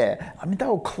kids there, I mean,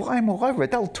 they'll climb all over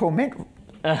it. They'll torment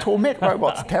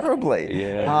robots terribly,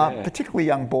 particularly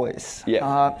young boys.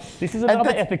 This is another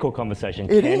ethical conversation.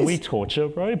 Can we torture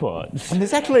robots? And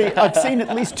there's actually, I've seen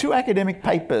at least 2 academic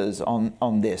papers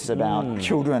on this about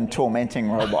children tormenting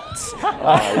robots.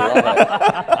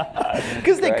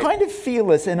 Because they're kind of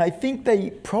fearless, and I think they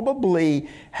probably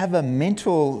have a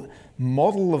mental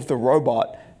model of the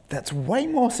robot that's way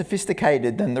more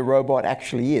sophisticated than the robot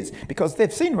actually is, because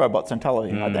they've seen robots on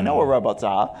television. Right? They know what robots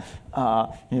are.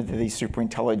 They're these super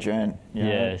intelligent,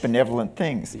 benevolent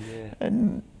things,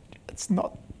 and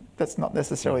that's not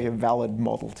necessarily a valid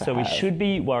model to have. So we should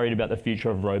be worried about the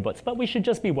future of robots, but we should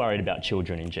just be worried about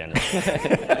children in general,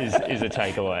 is a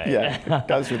takeaway. It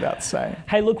goes without saying.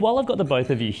 Hey, look, while I've got the both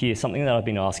of you here, something that I've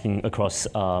been asking across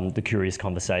the Curious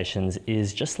Conversations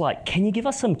is just like, can you give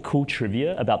us some cool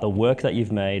trivia about the work that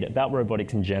you've made, about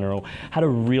robotics in general? Had a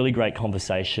really great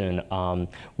conversation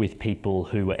with people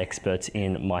who were experts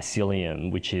in mycelium,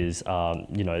 which is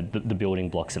the building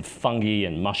blocks of fungi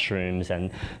and mushrooms and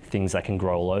things that can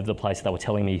grow all over the place. They were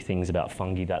telling me things about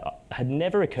fungi that had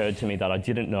never occurred to me that I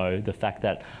didn't know. The fact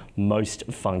that most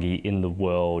fungi in the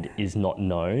world is not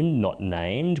known, not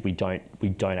named. We don't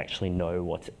actually know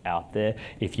what's out there.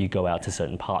 If you go out to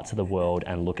certain parts of the world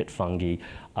and look at fungi,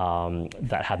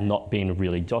 that have not been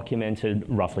really documented.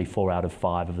 Roughly 4 out of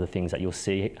 5 of the things that you'll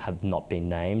see have not been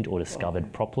named or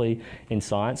discovered properly in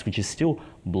science, which is still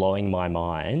blowing my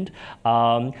mind.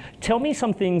 Tell me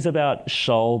some things about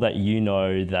shoal that you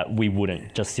know that we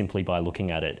wouldn't, just simply by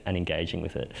looking at it and engaging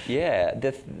with it. Yeah,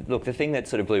 look, the thing that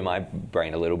sort of blew my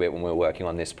brain a little bit when we were working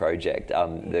on this project,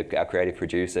 our creative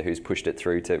producer who's pushed it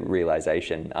through to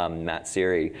realisation, Matt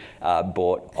Siri,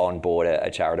 brought on board a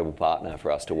charitable partner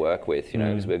for us to work with,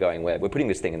 because we're putting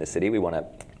this thing in the city, we want to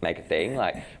make a thing,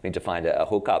 like we need to find a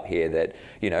hookup here that,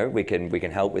 we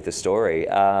can help with the story.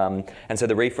 And so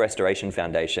the Reef Restoration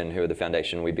Foundation, who are the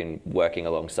foundation we've been working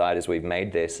alongside as we've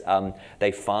made this,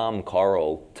 they farm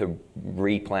coral to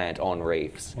replant on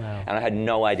reefs. Wow. And I had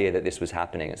no idea that this was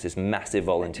happening. It's this massive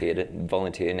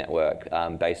volunteer network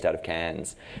based out of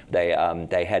Cairns.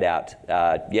 They head out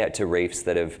to reefs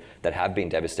that have been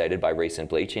devastated by recent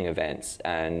bleaching events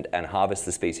and harvest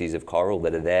the species of coral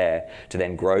that are there to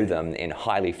then grow them in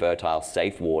highly fertile,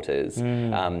 safe waters,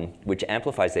 which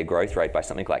amplifies their growth rate by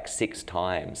something like 6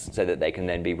 times, so that they can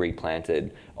then be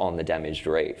replanted on the damaged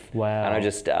reef. Wow. And I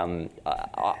just,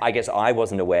 I guess I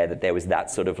wasn't aware that there was that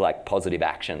sort of like positive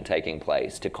action taking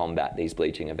place to combat these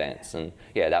bleaching events. And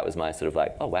yeah, that was my sort of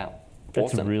like, oh wow.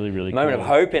 That's awesome. really, really moment cool. of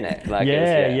hope in it. Like it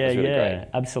was really great.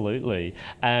 Absolutely.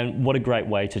 And what a great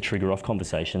way to trigger off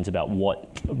conversations about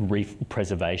what reef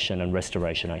preservation and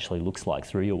restoration actually looks like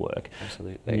through your work.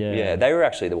 Absolutely. Yeah, they were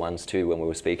actually the ones too, when we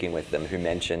were speaking with them, who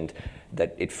mentioned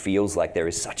that it feels like there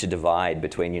is such a divide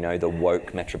between, the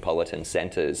woke metropolitan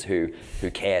centres who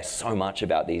care so much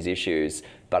about these issues,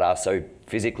 but are so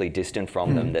physically distant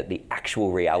from them that the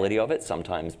actual reality of it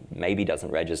sometimes maybe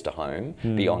doesn't register home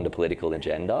beyond a political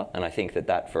agenda. And I think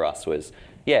that for us was,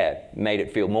 made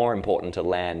it feel more important to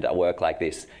land a work like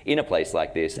this in a place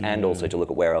like this, and also to look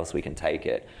at where else we can take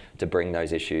it to bring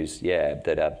those issues,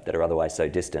 that are otherwise so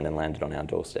distant and landed on our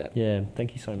doorstep. Yeah,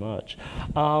 thank you so much.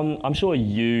 I'm sure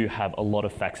you have a lot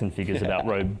of facts and figures about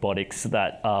robotics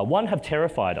that, one, have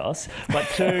terrified us, but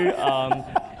two,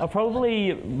 are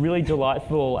probably really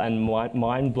delightful and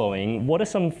mind-blowing. What are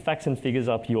some facts and figures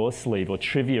up your sleeve or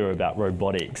trivia about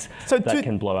robotics that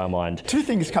can blow our mind? 2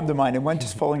 things come to mind, and one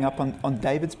just following up on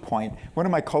David's point. One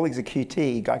of my colleagues at QT,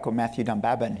 a guy called Matthew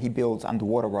Dunbabin, he builds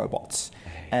underwater robots.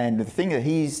 And the thing that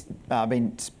he's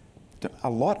been a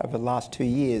lot over the last 2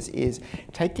 years is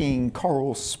taking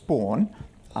coral spawn,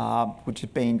 which has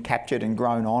been captured and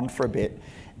grown on for a bit,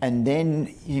 and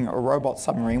then using a robot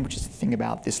submarine, which is a thing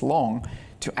about this long,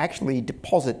 to actually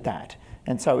deposit that.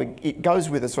 And so it goes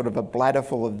with a sort of a bladder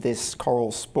full of this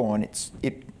coral spawn.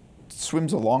 It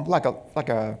swims along like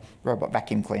a robot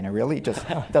vacuum cleaner, really. It just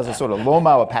does a sort of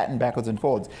lawnmower pattern backwards and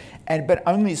forwards, but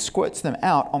only squirts them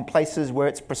out on places where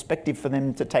it's prospective for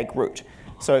them to take root.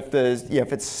 So if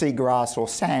it's seagrass or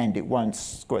sand, it won't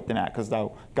squirt them out because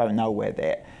they'll go nowhere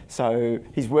there. So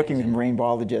he's working with marine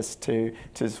biologists to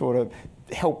sort of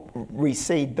help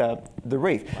reseed the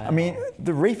reef. Wow. I mean,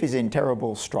 the reef is in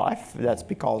terrible strife. That's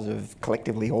because of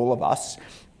collectively all of us,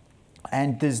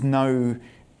 and there's no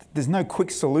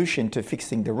quick solution to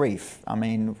fixing the reef. I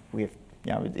mean,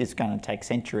 it's going to take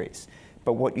centuries.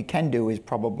 But what you can do is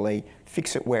probably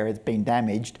fix it where it's been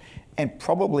damaged, and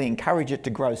probably encourage it to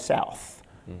grow south,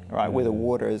 right, where the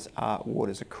waters are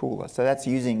cooler. So that's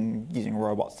using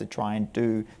robots to try and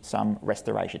do some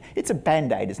restoration. It's a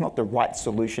band-aid. It's not the right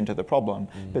solution to the problem,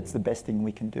 but it's the best thing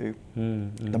we can do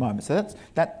at the moment. So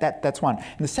that's one.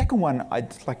 And the second one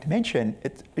I'd just like to mention,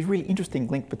 it's a really interesting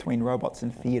link between robots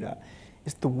and theatre.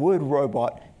 Is the word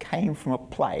robot came from a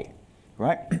play,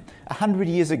 right? 100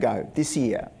 years ago, this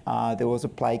year, there was a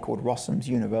play called Rossum's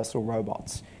Universal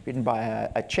Robots, written by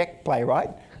a Czech playwright,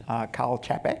 Karl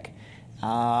Čapek,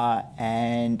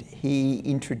 and he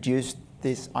introduced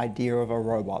this idea of a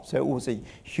robot. So it was a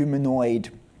humanoid,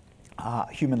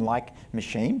 human-like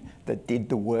machine that did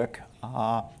the work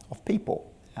of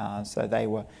people. So they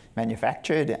were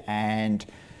manufactured and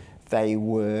they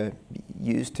were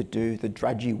used to do the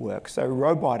drudgy work. So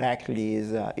robot actually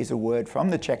is a word from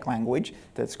the Czech language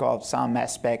that's got some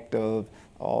aspect of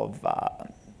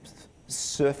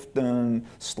serfdom,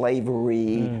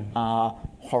 slavery,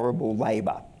 horrible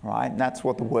labour, right? And that's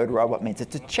what the word robot means.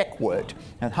 It's a Czech word,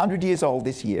 100 years old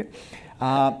this year.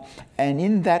 And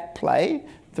in that play,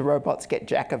 the robots get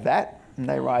jack of that. and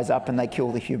they rise up and they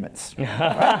kill the humans. Something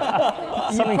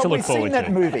You've to look probably forward seen that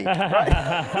to. movie, right?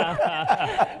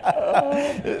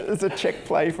 It's a Czech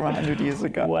play from 100 years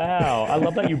ago. Wow, I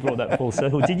love that you brought that full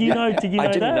circle. Did you know? Did you know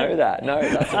I didn't know that. No,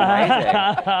 that's amazing.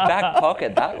 Back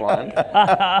pocket that one.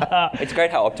 It's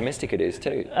great how optimistic it is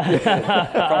too, from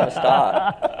the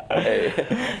start.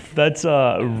 That's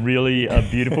really a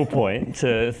beautiful point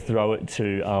to throw it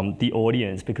to the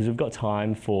audience, because we've got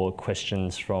time for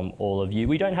questions from all of you.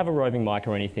 We don't have a roving mic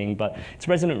or anything, but it's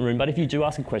resident room. But if you do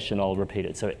ask a question, I'll repeat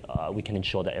it so we can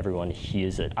ensure that everyone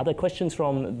hears it. Are there questions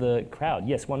from the crowd?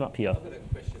 Yes, one up here. I've got a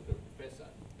question for the Professor.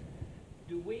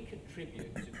 Do we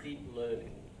contribute to deep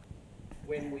learning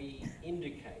when we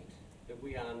indicate that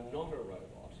we are not a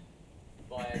robot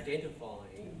by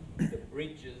identifying the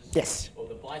bridges Yes. or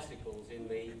the bicycles in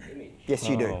the image? Yes,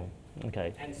 you do. Oh,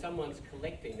 okay. And someone's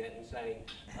collecting that and saying,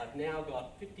 I've now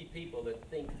got 50 people that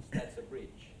think that's a bridge.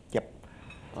 Yep.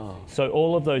 So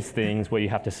all of those things where you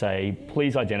have to say,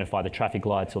 please identify the traffic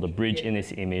lights or the bridge in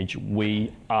this image,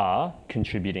 we are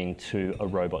contributing to a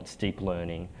robot's deep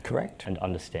learning. Correct. And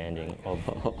understanding of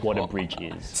what a bridge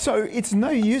is. So it's no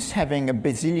use having a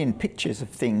bazillion pictures of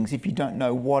things if you don't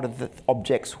know what are the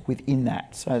objects within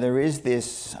that. So there is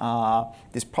this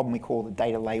problem we call the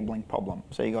data labeling problem.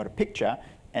 So you got a picture,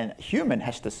 and a human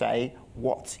has to say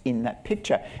what's in that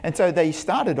picture. And so they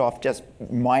started off just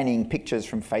mining pictures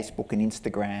from Facebook and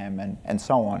Instagram and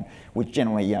so on, which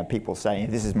generally people say,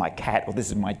 this is my cat or this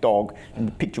is my dog. And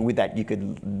the picture with that, you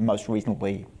could most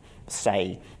reasonably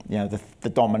say, the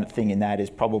dominant thing in that is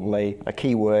probably a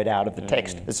keyword out of the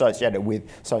text associated with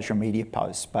social media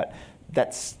posts. But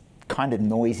that's kind of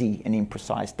noisy and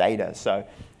imprecise data. So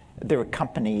there are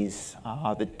companies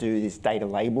that do this data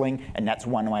labeling, and that's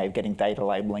one way of getting data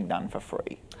labeling done for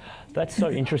free. That's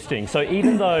so interesting. So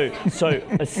even though,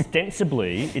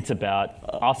 ostensibly, it's about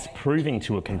us proving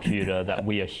to a computer that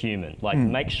we are human. Like,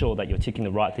 make sure that you're ticking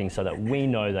the right thing so that we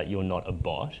know that you're not a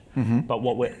bot. But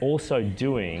what we're also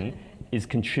doing is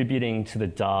contributing to the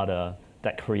data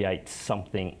that creates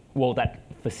something, that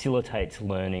facilitates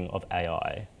learning of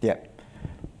AI. Yep.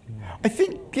 I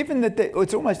think given that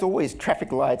it's almost always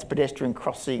traffic lights, pedestrian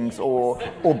crossings, or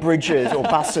bridges or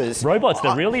buses. Robots,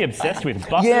 they're really obsessed with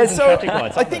buses and traffic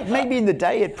lights. I think maybe in the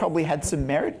day it probably had some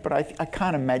merit, but I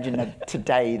can't imagine that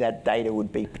today that data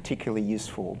would be particularly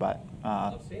useful. But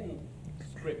I've seen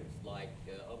scripts like,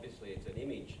 obviously it's an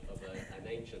image of an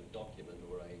ancient document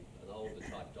or an older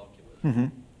type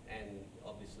document. And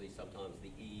obviously sometimes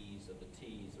the E's and the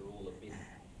T's are all a bit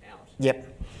out. Yep.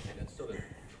 And it sort of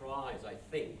tries, I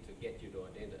think, to get you to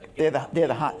identify.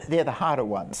 They're the harder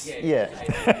ones. Yeah.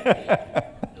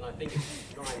 And I think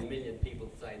if 9 million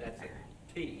people say that's a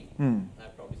T,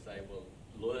 they'd probably say, well,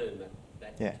 learn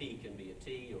that T can be a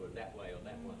T or that way or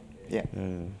that way. Yeah.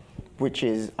 Which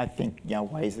is, I think,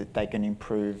 ways that they can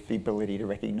improve the ability to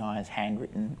recognise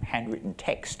handwritten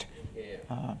text.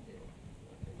 Yeah.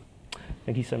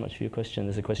 Thank you so much for your question.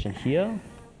 There's a question here. I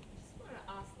just want to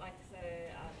ask, I've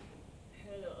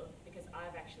heard of, because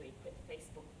I've actually quit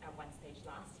Facebook at one stage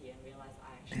last year and realised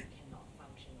I actually cannot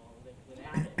function or live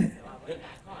without it, so I went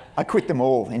back on. I quit them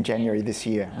all in January this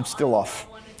year. I'm still off.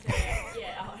 I wanted to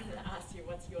ask you,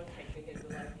 what's your take? Because a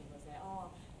lot of people say,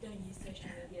 don't use social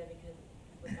media because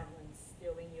the government's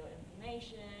stealing your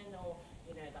information or,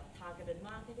 the targeted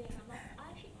marketing. I'm like, I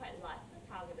actually quite like the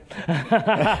targeted marketing.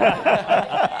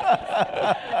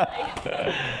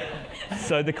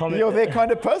 So the comment. You're their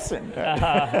kind of person.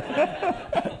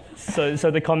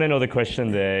 So the comment or the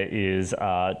question there is,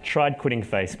 tried quitting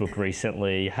Facebook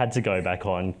recently, had to go back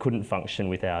on, couldn't function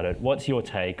without it. What's your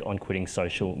take on quitting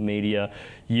social media?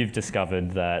 You've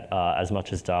discovered that as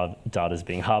much as data is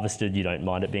being harvested, you don't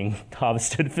mind it being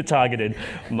harvested for targeted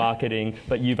marketing,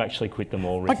 but you've actually quit them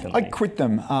all recently. I quit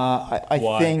them. I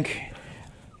think,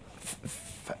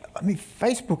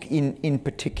 Facebook in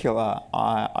particular,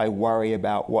 I worry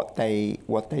about what they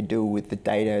do with the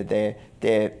data.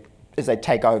 As they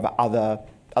take over other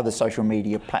social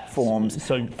media platforms.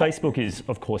 So Facebook is,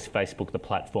 of course, Facebook, the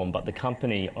platform, but the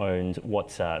company owns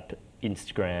WhatsApp,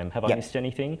 Instagram. Have I missed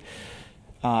anything?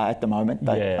 At the moment,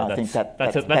 I think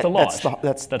that's a lot.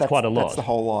 That's quite a lot. That's the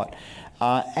whole lot.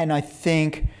 And I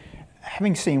think,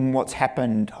 having seen what's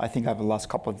happened, I think over the last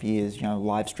couple of years,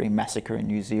 live stream massacre in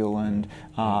New Zealand,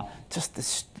 just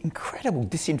this incredible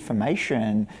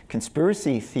disinformation,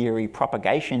 conspiracy theory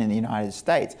propagation in the United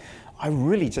States. I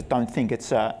really just don't think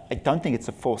it's a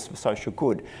force for social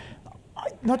good.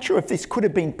 I'm not sure if this could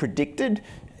have been predicted,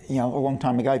 a long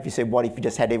time ago. If you said, what if you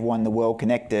just had everyone in the world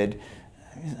connected?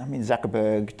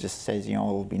 Zuckerberg just says,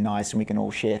 it'll be nice and we can all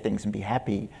share things and be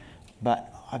happy.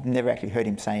 But I've never actually heard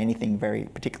him say anything very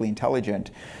particularly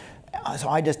intelligent. So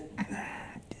I just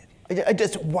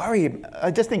worry.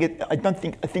 I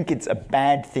think it's a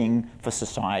bad thing for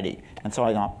society, and so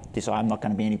I decide I'm not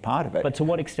going to be any part of it. But to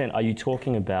what extent are you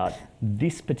talking about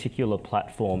this particular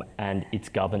platform and its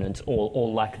governance, or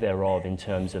lack thereof, in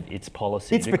terms of its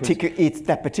policy? It's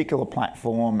that particular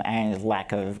platform and its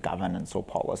lack of governance or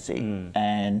policy,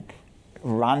 and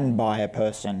run by a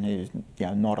person who's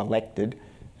not elected,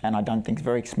 and I don't think is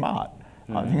very smart.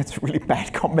 I think it's a really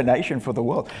bad combination for the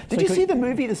world. Did you see the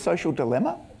movie The Social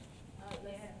Dilemma?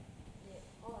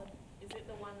 Oh, is it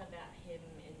the one about him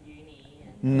in uni?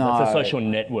 No. It's a social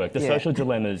network. The Social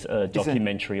Dilemma is a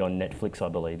documentary on Netflix, I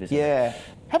believe, isn't it?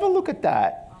 Have a look at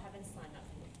that. I haven't signed up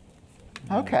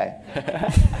for it. Okay.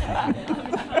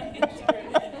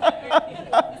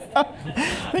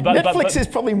 Netflix is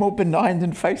probably more benign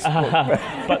than Facebook.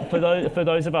 But for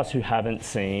those of us who haven't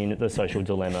seen The Social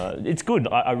Dilemma, it's good.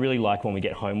 I really like when we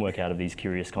get homework out of these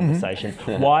curious conversations.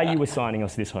 Why you were signing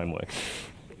us this homework?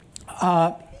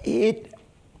 It,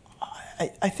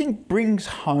 I think, brings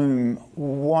home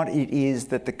what it is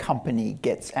that the company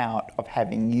gets out of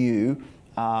having you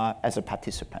as a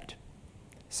participant.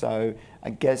 So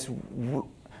I guess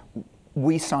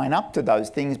we sign up to those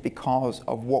things because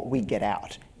of what we get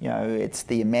out. It's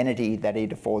the amenity that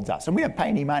it affords us. And we don't pay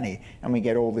any money, and we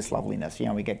get all this loveliness.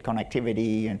 We get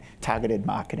connectivity and targeted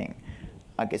marketing.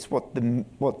 I guess what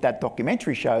that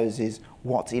documentary shows is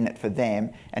what's in it for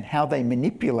them and how they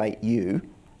manipulate you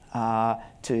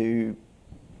to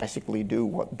basically do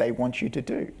what they want you to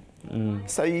do.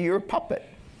 So you're a puppet.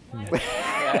 Love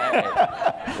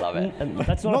it. And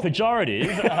that's not a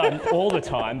pejorative all the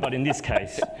time, but in this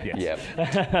case, yes. Yep. I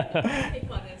think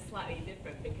one is slightly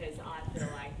different because I feel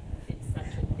like it's such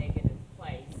a negative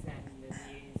place, and the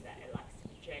news that it likes to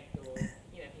project, or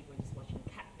people just watching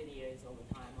cat videos all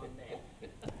the time on there.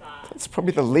 But It's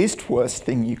probably the least worst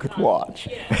thing you could watch.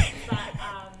 But I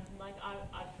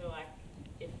feel like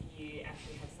if you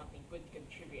actually have something good to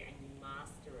contribute and you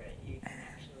master it, you can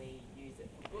actually use it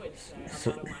for good. So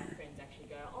a lot of my friends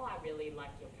actually go, "Oh, I really like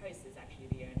your post. It's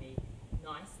actually the only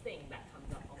nice thing that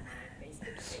comes up on my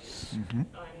Facebook feed." And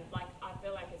I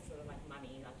feel like it's sort of like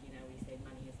money. We say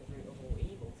money is the root of all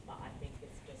evils, but I think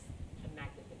it's just a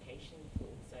magnification tool.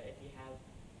 So if you have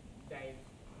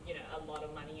a lot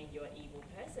of money and you're an evil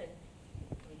person,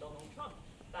 I'm Donald Trump.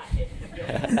 But if you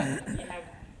have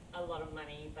a lot of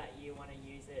money but you want to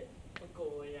use it for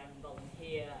good and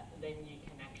volunteer, then you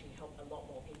can actually help a lot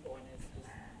more people, and it's just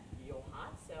your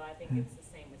heart. So I think it's the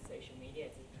same with social media.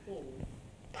 It's a tool,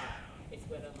 but it's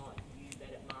whether or not you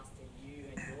let it master you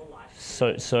and your life.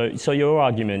 So your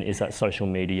argument is that social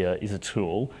media is a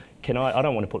tool. I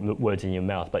don't want to put words in your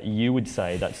mouth, but you would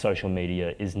say that social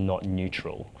media is not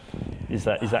neutral. Is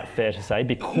that fair to say?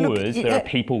 Because there are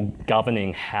people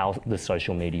governing how the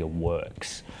social media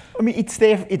works. I mean, it's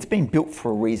there. It's been built for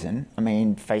a reason. I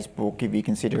mean, Facebook, if you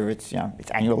consider its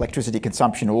annual electricity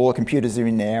consumption, all the computers are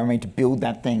in there. I mean, to build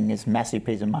that thing is a massive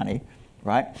piece of money,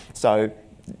 right? So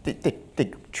they're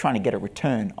trying to get a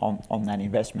return on that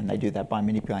investment. They do that by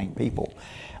manipulating people.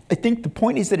 I think the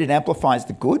point is that it amplifies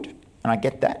the good, and I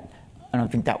get that. And I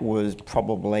think that was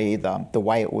probably the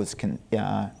way it was it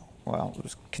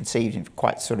was conceived in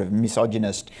quite sort of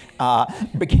misogynist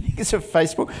beginnings of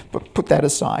Facebook, but put that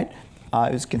aside.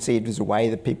 It was conceived as a way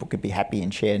that people could be happy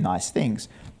and share nice things.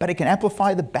 But it can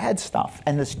amplify the bad stuff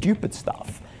and the stupid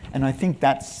stuff. And I think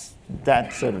that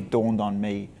sort of dawned on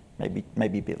me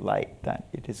maybe a bit late, that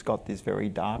it has got this very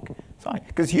dark side.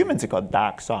 Because humans have got a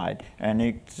dark side, and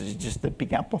it's just a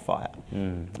big amplifier.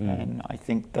 And I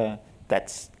think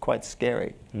that's quite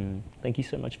scary. Thank you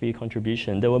so much for your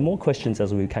contribution. There were more questions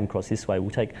as we came across this way. We'll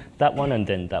take that one and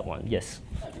then that one. Yes.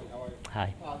 Hi, how are you?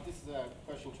 Hi. This is a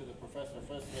question to the professor.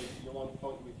 Firstly, you're on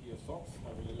point with your socks.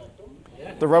 I really like them.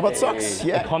 Yeah. The robot socks? The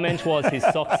Yeah. comment was his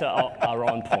socks are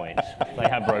on point. They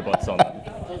have robots on them.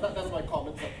 So that's my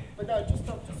comment. But no, just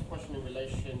a question in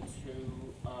relation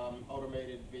to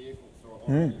automated vehicles or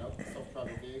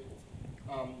self-driving vehicles.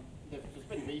 There's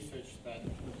been research that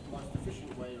the most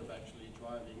efficient way of actually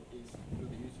driving is through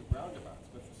the use of roundabouts,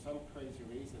 but for some crazy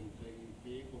reason, the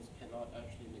vehicles cannot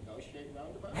actually negotiate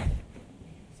roundabouts.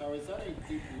 So is that a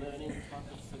deep learning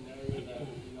type of scenario that the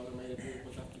automated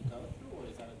vehicles have to go through, or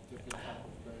is that a different type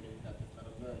of learning that they've got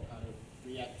to learn how to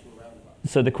react to a roundabout?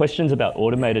 So the question's about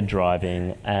automated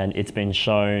driving, and it's been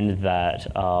shown that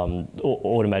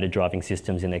automated driving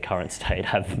systems in their current state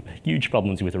have huge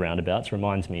problems with roundabouts.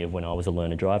 Reminds me of when I was a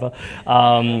learner driver.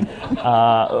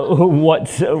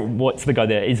 What's the go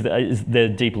there? Is there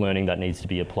deep learning that needs to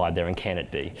be applied there, and can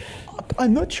it be?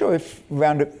 I'm not sure if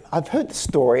I've heard the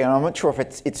story, and I'm not sure if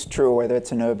it's true or whether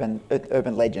it's an urban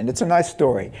legend. It's a nice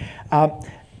story.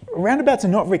 Roundabouts are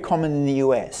not very common in the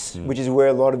US, which is where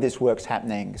a lot of this work's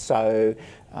happening. So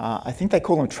I think they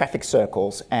call them traffic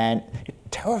circles, and it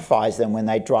terrifies them when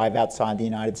they drive outside the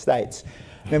United States.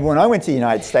 Remember when I went to the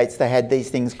United States, they had these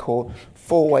things called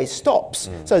four-way stops.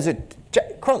 So there's a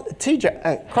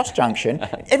cross junction,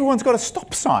 everyone's got a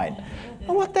stop sign.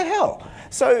 Oh, what the hell?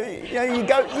 So you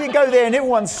go there and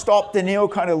everyone's stopped and they all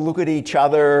kind of look at each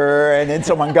other and then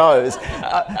someone goes.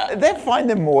 They find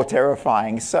them more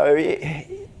terrifying. So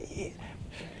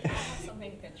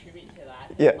something to contribute to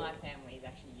that. Yeah. My family is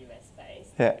actually US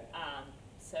based. Yeah.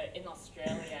 So in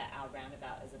Australia, our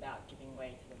roundabout is about giving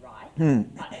way to the right,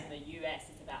 but in the US,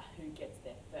 it's about who gets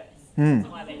there first. That's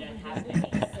why they don't have any. So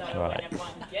Right. when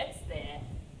everyone gets there,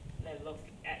 they look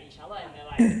at each other and they're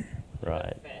like,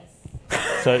 Right. first.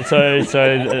 So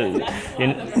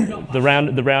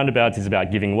the roundabouts is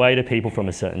about giving way to people from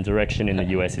a certain direction. In the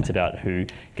US, it's about who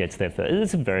gets there first.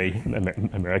 It's a very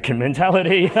American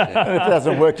mentality. if it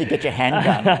doesn't work, you get your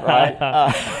handgun, right?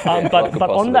 But could on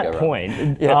possibly that go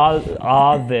point, Yeah.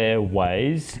 are there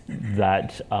ways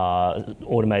that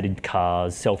automated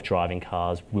cars, self-driving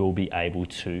cars, will be able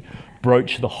to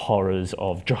broach the horrors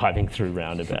of driving through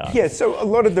roundabouts? Yeah, so a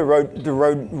lot of the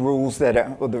road rules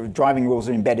or the driving rules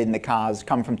that are embedded in the cars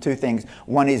come from two things.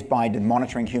 One is by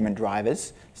monitoring human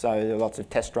drivers. So there are lots of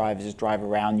test drivers just drive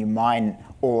around. You mine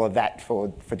all of that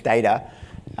for data.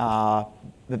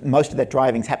 But most of that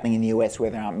driving is happening in the US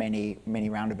where there aren't many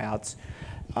roundabouts.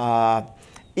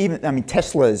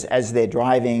 Teslas, as they're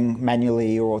driving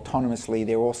manually or autonomously,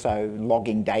 they're also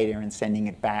logging data and sending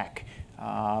it back.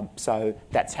 So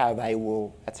that's how they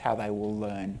will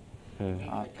learn.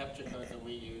 The capture codes that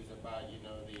we use about,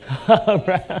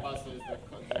 the buses, the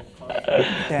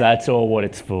That's all what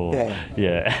it's for.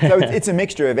 Yeah. So it's a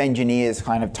mixture of engineers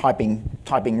kind of typing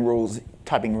rules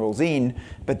in,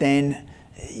 but then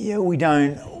we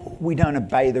don't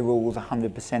obey the rules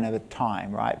 100% of the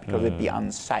time, right? Because it'd be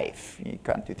unsafe. You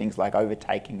can't do things like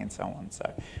overtaking and so on.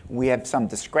 So we have some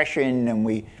discretion, and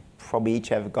we probably each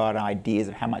have got ideas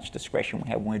of how much discretion we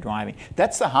have when we're driving.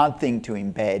 That's the hard thing to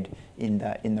embed in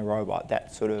the robot.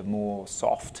 That sort of more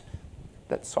softer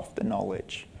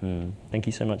knowledge. Thank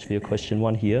you so much for your question.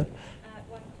 One here.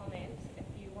 One comment, if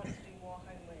you want to do more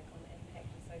homework on the impact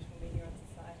of social media on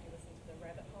society, listen to the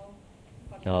Rabbit Hole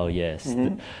podcast. Oh, yes.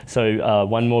 So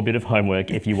one more bit of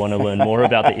homework. If you want to learn more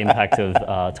about the impact of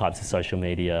types of social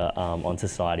media on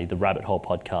society, the Rabbit Hole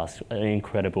podcast, an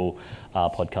incredible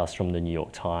podcast from the New York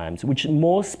Times, which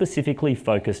more specifically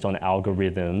focused on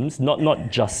algorithms, not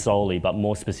just solely, but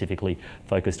more specifically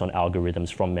focused on algorithms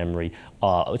from memory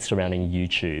surrounding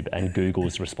YouTube and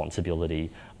Google's responsibility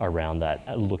around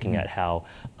that, looking at how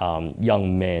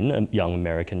young men, young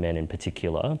American men in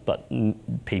particular, but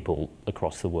people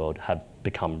across the world have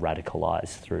become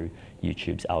radicalized through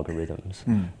YouTube's algorithms.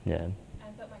 Yeah.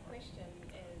 But my question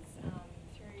is,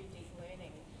 through deep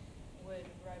learning, would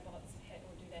robots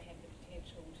or do they have the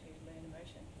potential to learn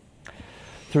emotion?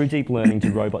 Through deep learning,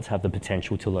 do robots have the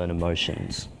potential to learn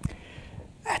emotions?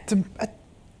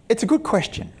 It's a good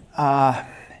question.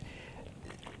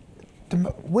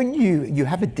 When you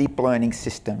have a deep learning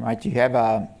system, right? You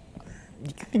can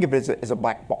think of it as a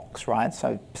black box, right?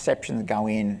 So perceptions go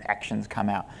in, actions come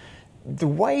out. The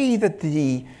way that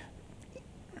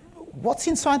what's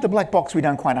inside the black box we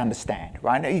don't quite understand,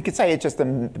 right? You could say it's just a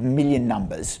million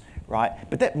numbers, right?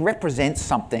 But that represents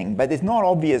something, but it's not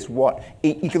obvious what.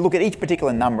 You could look at each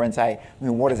particular number and say,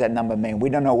 what does that number mean?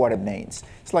 We don't know what it means.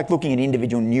 It's like looking at an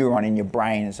individual neuron in your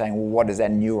brain and saying, well, what does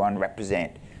that neuron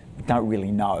represent? We don't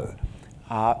really know.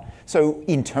 So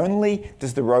internally,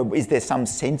 is there some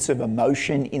sense of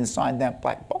emotion inside that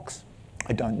black box?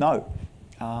 I don't know.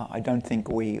 I don't think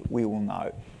we will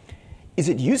know. Is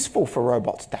it useful for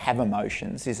robots to have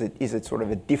emotions? Is it sort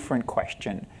of a different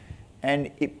question?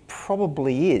 And it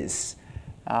probably is.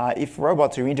 If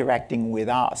robots are interacting with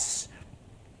us,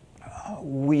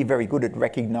 we're very good at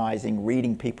recognizing,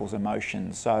 reading people's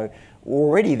emotions. So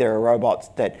already there are robots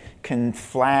that can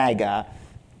flag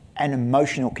an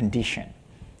emotional condition.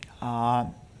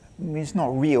 It's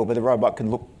not real, but the robot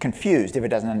can look confused if it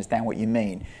doesn't understand what you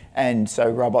mean. And so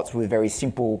robots with very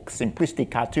simplistic,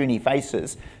 cartoony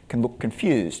faces can look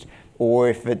confused. Or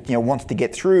if it wants to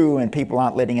get through and people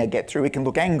aren't letting it get through, it can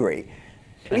look angry.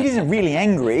 It isn't really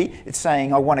angry. It's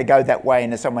saying, I want to go that way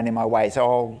and there's someone in my way, so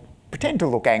I'll pretend to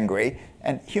look angry.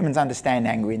 And humans understand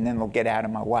angry and then they'll get out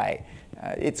of my way.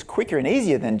 It's quicker and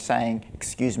easier than saying,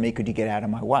 excuse me, could you get out of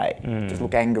my way? Just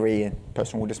look angry and the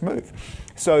person will just move.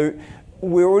 So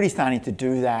we're already starting to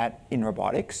do that in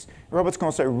robotics. Robots can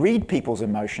also read people's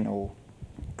emotional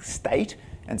state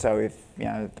And so if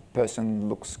the person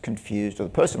looks confused or the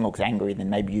person looks angry, then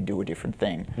maybe you do a different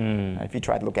thing. If you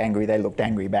try to look angry, they looked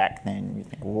angry back, then you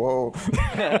think, whoa.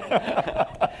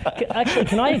 Actually,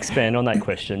 can I expand on that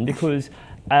question? Because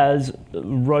as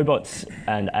robots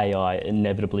and AI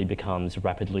inevitably becomes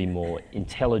rapidly more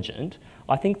intelligent,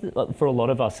 I think that for a lot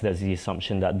of us, there's the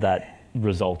assumption that that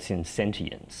results in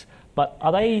sentience. But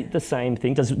are they the same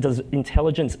thing? Does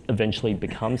intelligence eventually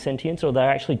become sentience, or are they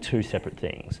actually two separate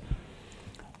things?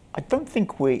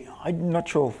 I'm not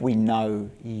sure if we know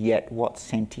yet what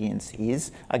sentience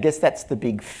is. I guess that's the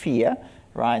big fear,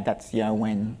 right? That's,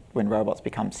 when robots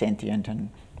become sentient and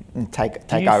take over.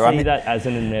 Do you see that as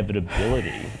an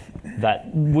inevitability?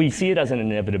 That we see it as an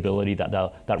inevitability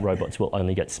that robots will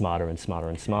only get smarter and smarter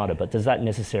and smarter, but does that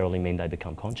necessarily mean they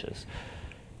become conscious?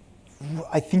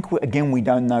 I think we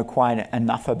don't know quite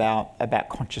enough about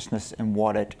consciousness and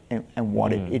what it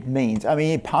means. I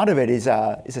mean, part of it is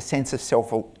a sense of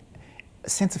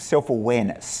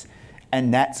self-awareness,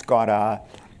 and that's got I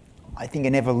think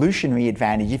an evolutionary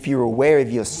advantage. If you're aware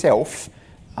of yourself,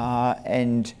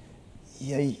 and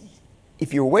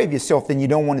if you're aware of yourself, then you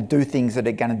don't want to do things that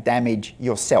are going to damage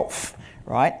yourself,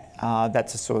 right?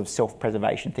 That's a sort of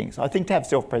self-preservation thing. So I think to have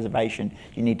self-preservation,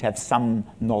 you need to have some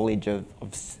knowledge of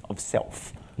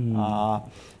self,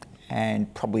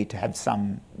 and probably to have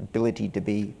some ability to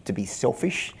be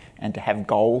selfish and to have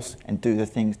goals and do the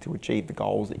things to achieve the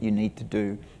goals that you need to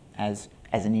do as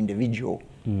an individual.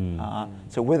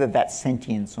 So whether that's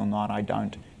sentience or not, I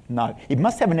don't know. It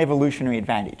must have an evolutionary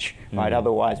advantage, right?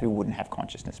 Otherwise, we wouldn't have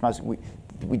consciousness.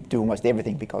 We do almost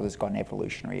everything because it's got an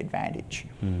evolutionary advantage.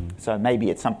 So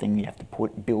maybe it's something you have to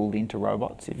build into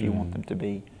robots if you want them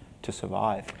to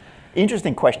survive.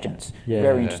 Interesting questions. Yeah.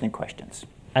 Very interesting questions.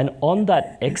 And on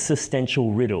that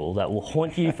existential riddle that will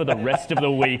haunt you for the rest of the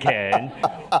weekend,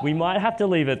 we might have to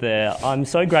leave it there. I'm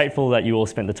so grateful that you all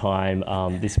spent the time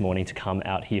this morning to come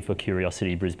out here for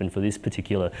Curiosity Brisbane for this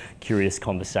particular curious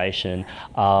conversation.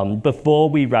 Before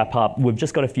we wrap up, we've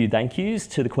just got a few thank yous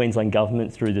to the Queensland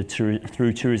Government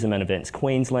through Tourism and Events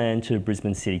Queensland, to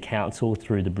Brisbane City Council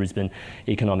through the Brisbane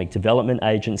Economic Development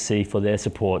Agency for their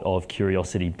support of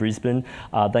Curiosity Brisbane.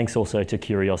 Thanks also to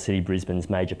Curiosity Brisbane's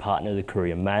major partner, the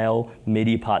Courier Mail,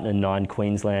 media partner 9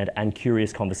 Queensland, and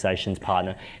Curious Conversations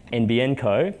partner NBN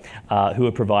Co, who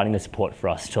are providing the support for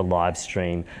us to live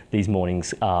stream these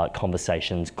morning's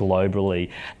conversations globally.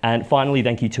 And finally,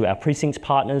 thank you to our precinct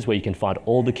partners, where you can find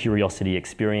all the Curiosity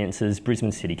experiences: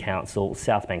 Brisbane City Council,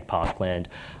 Southbank Parkland,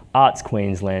 Arts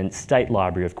Queensland, State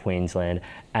Library of Queensland,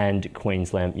 and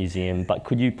Queensland Museum. But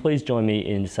could you please join me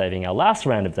in saving our last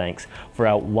round of thanks for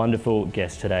our wonderful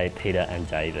guests today, Peter and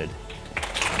David.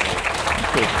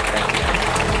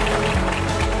 Thank you.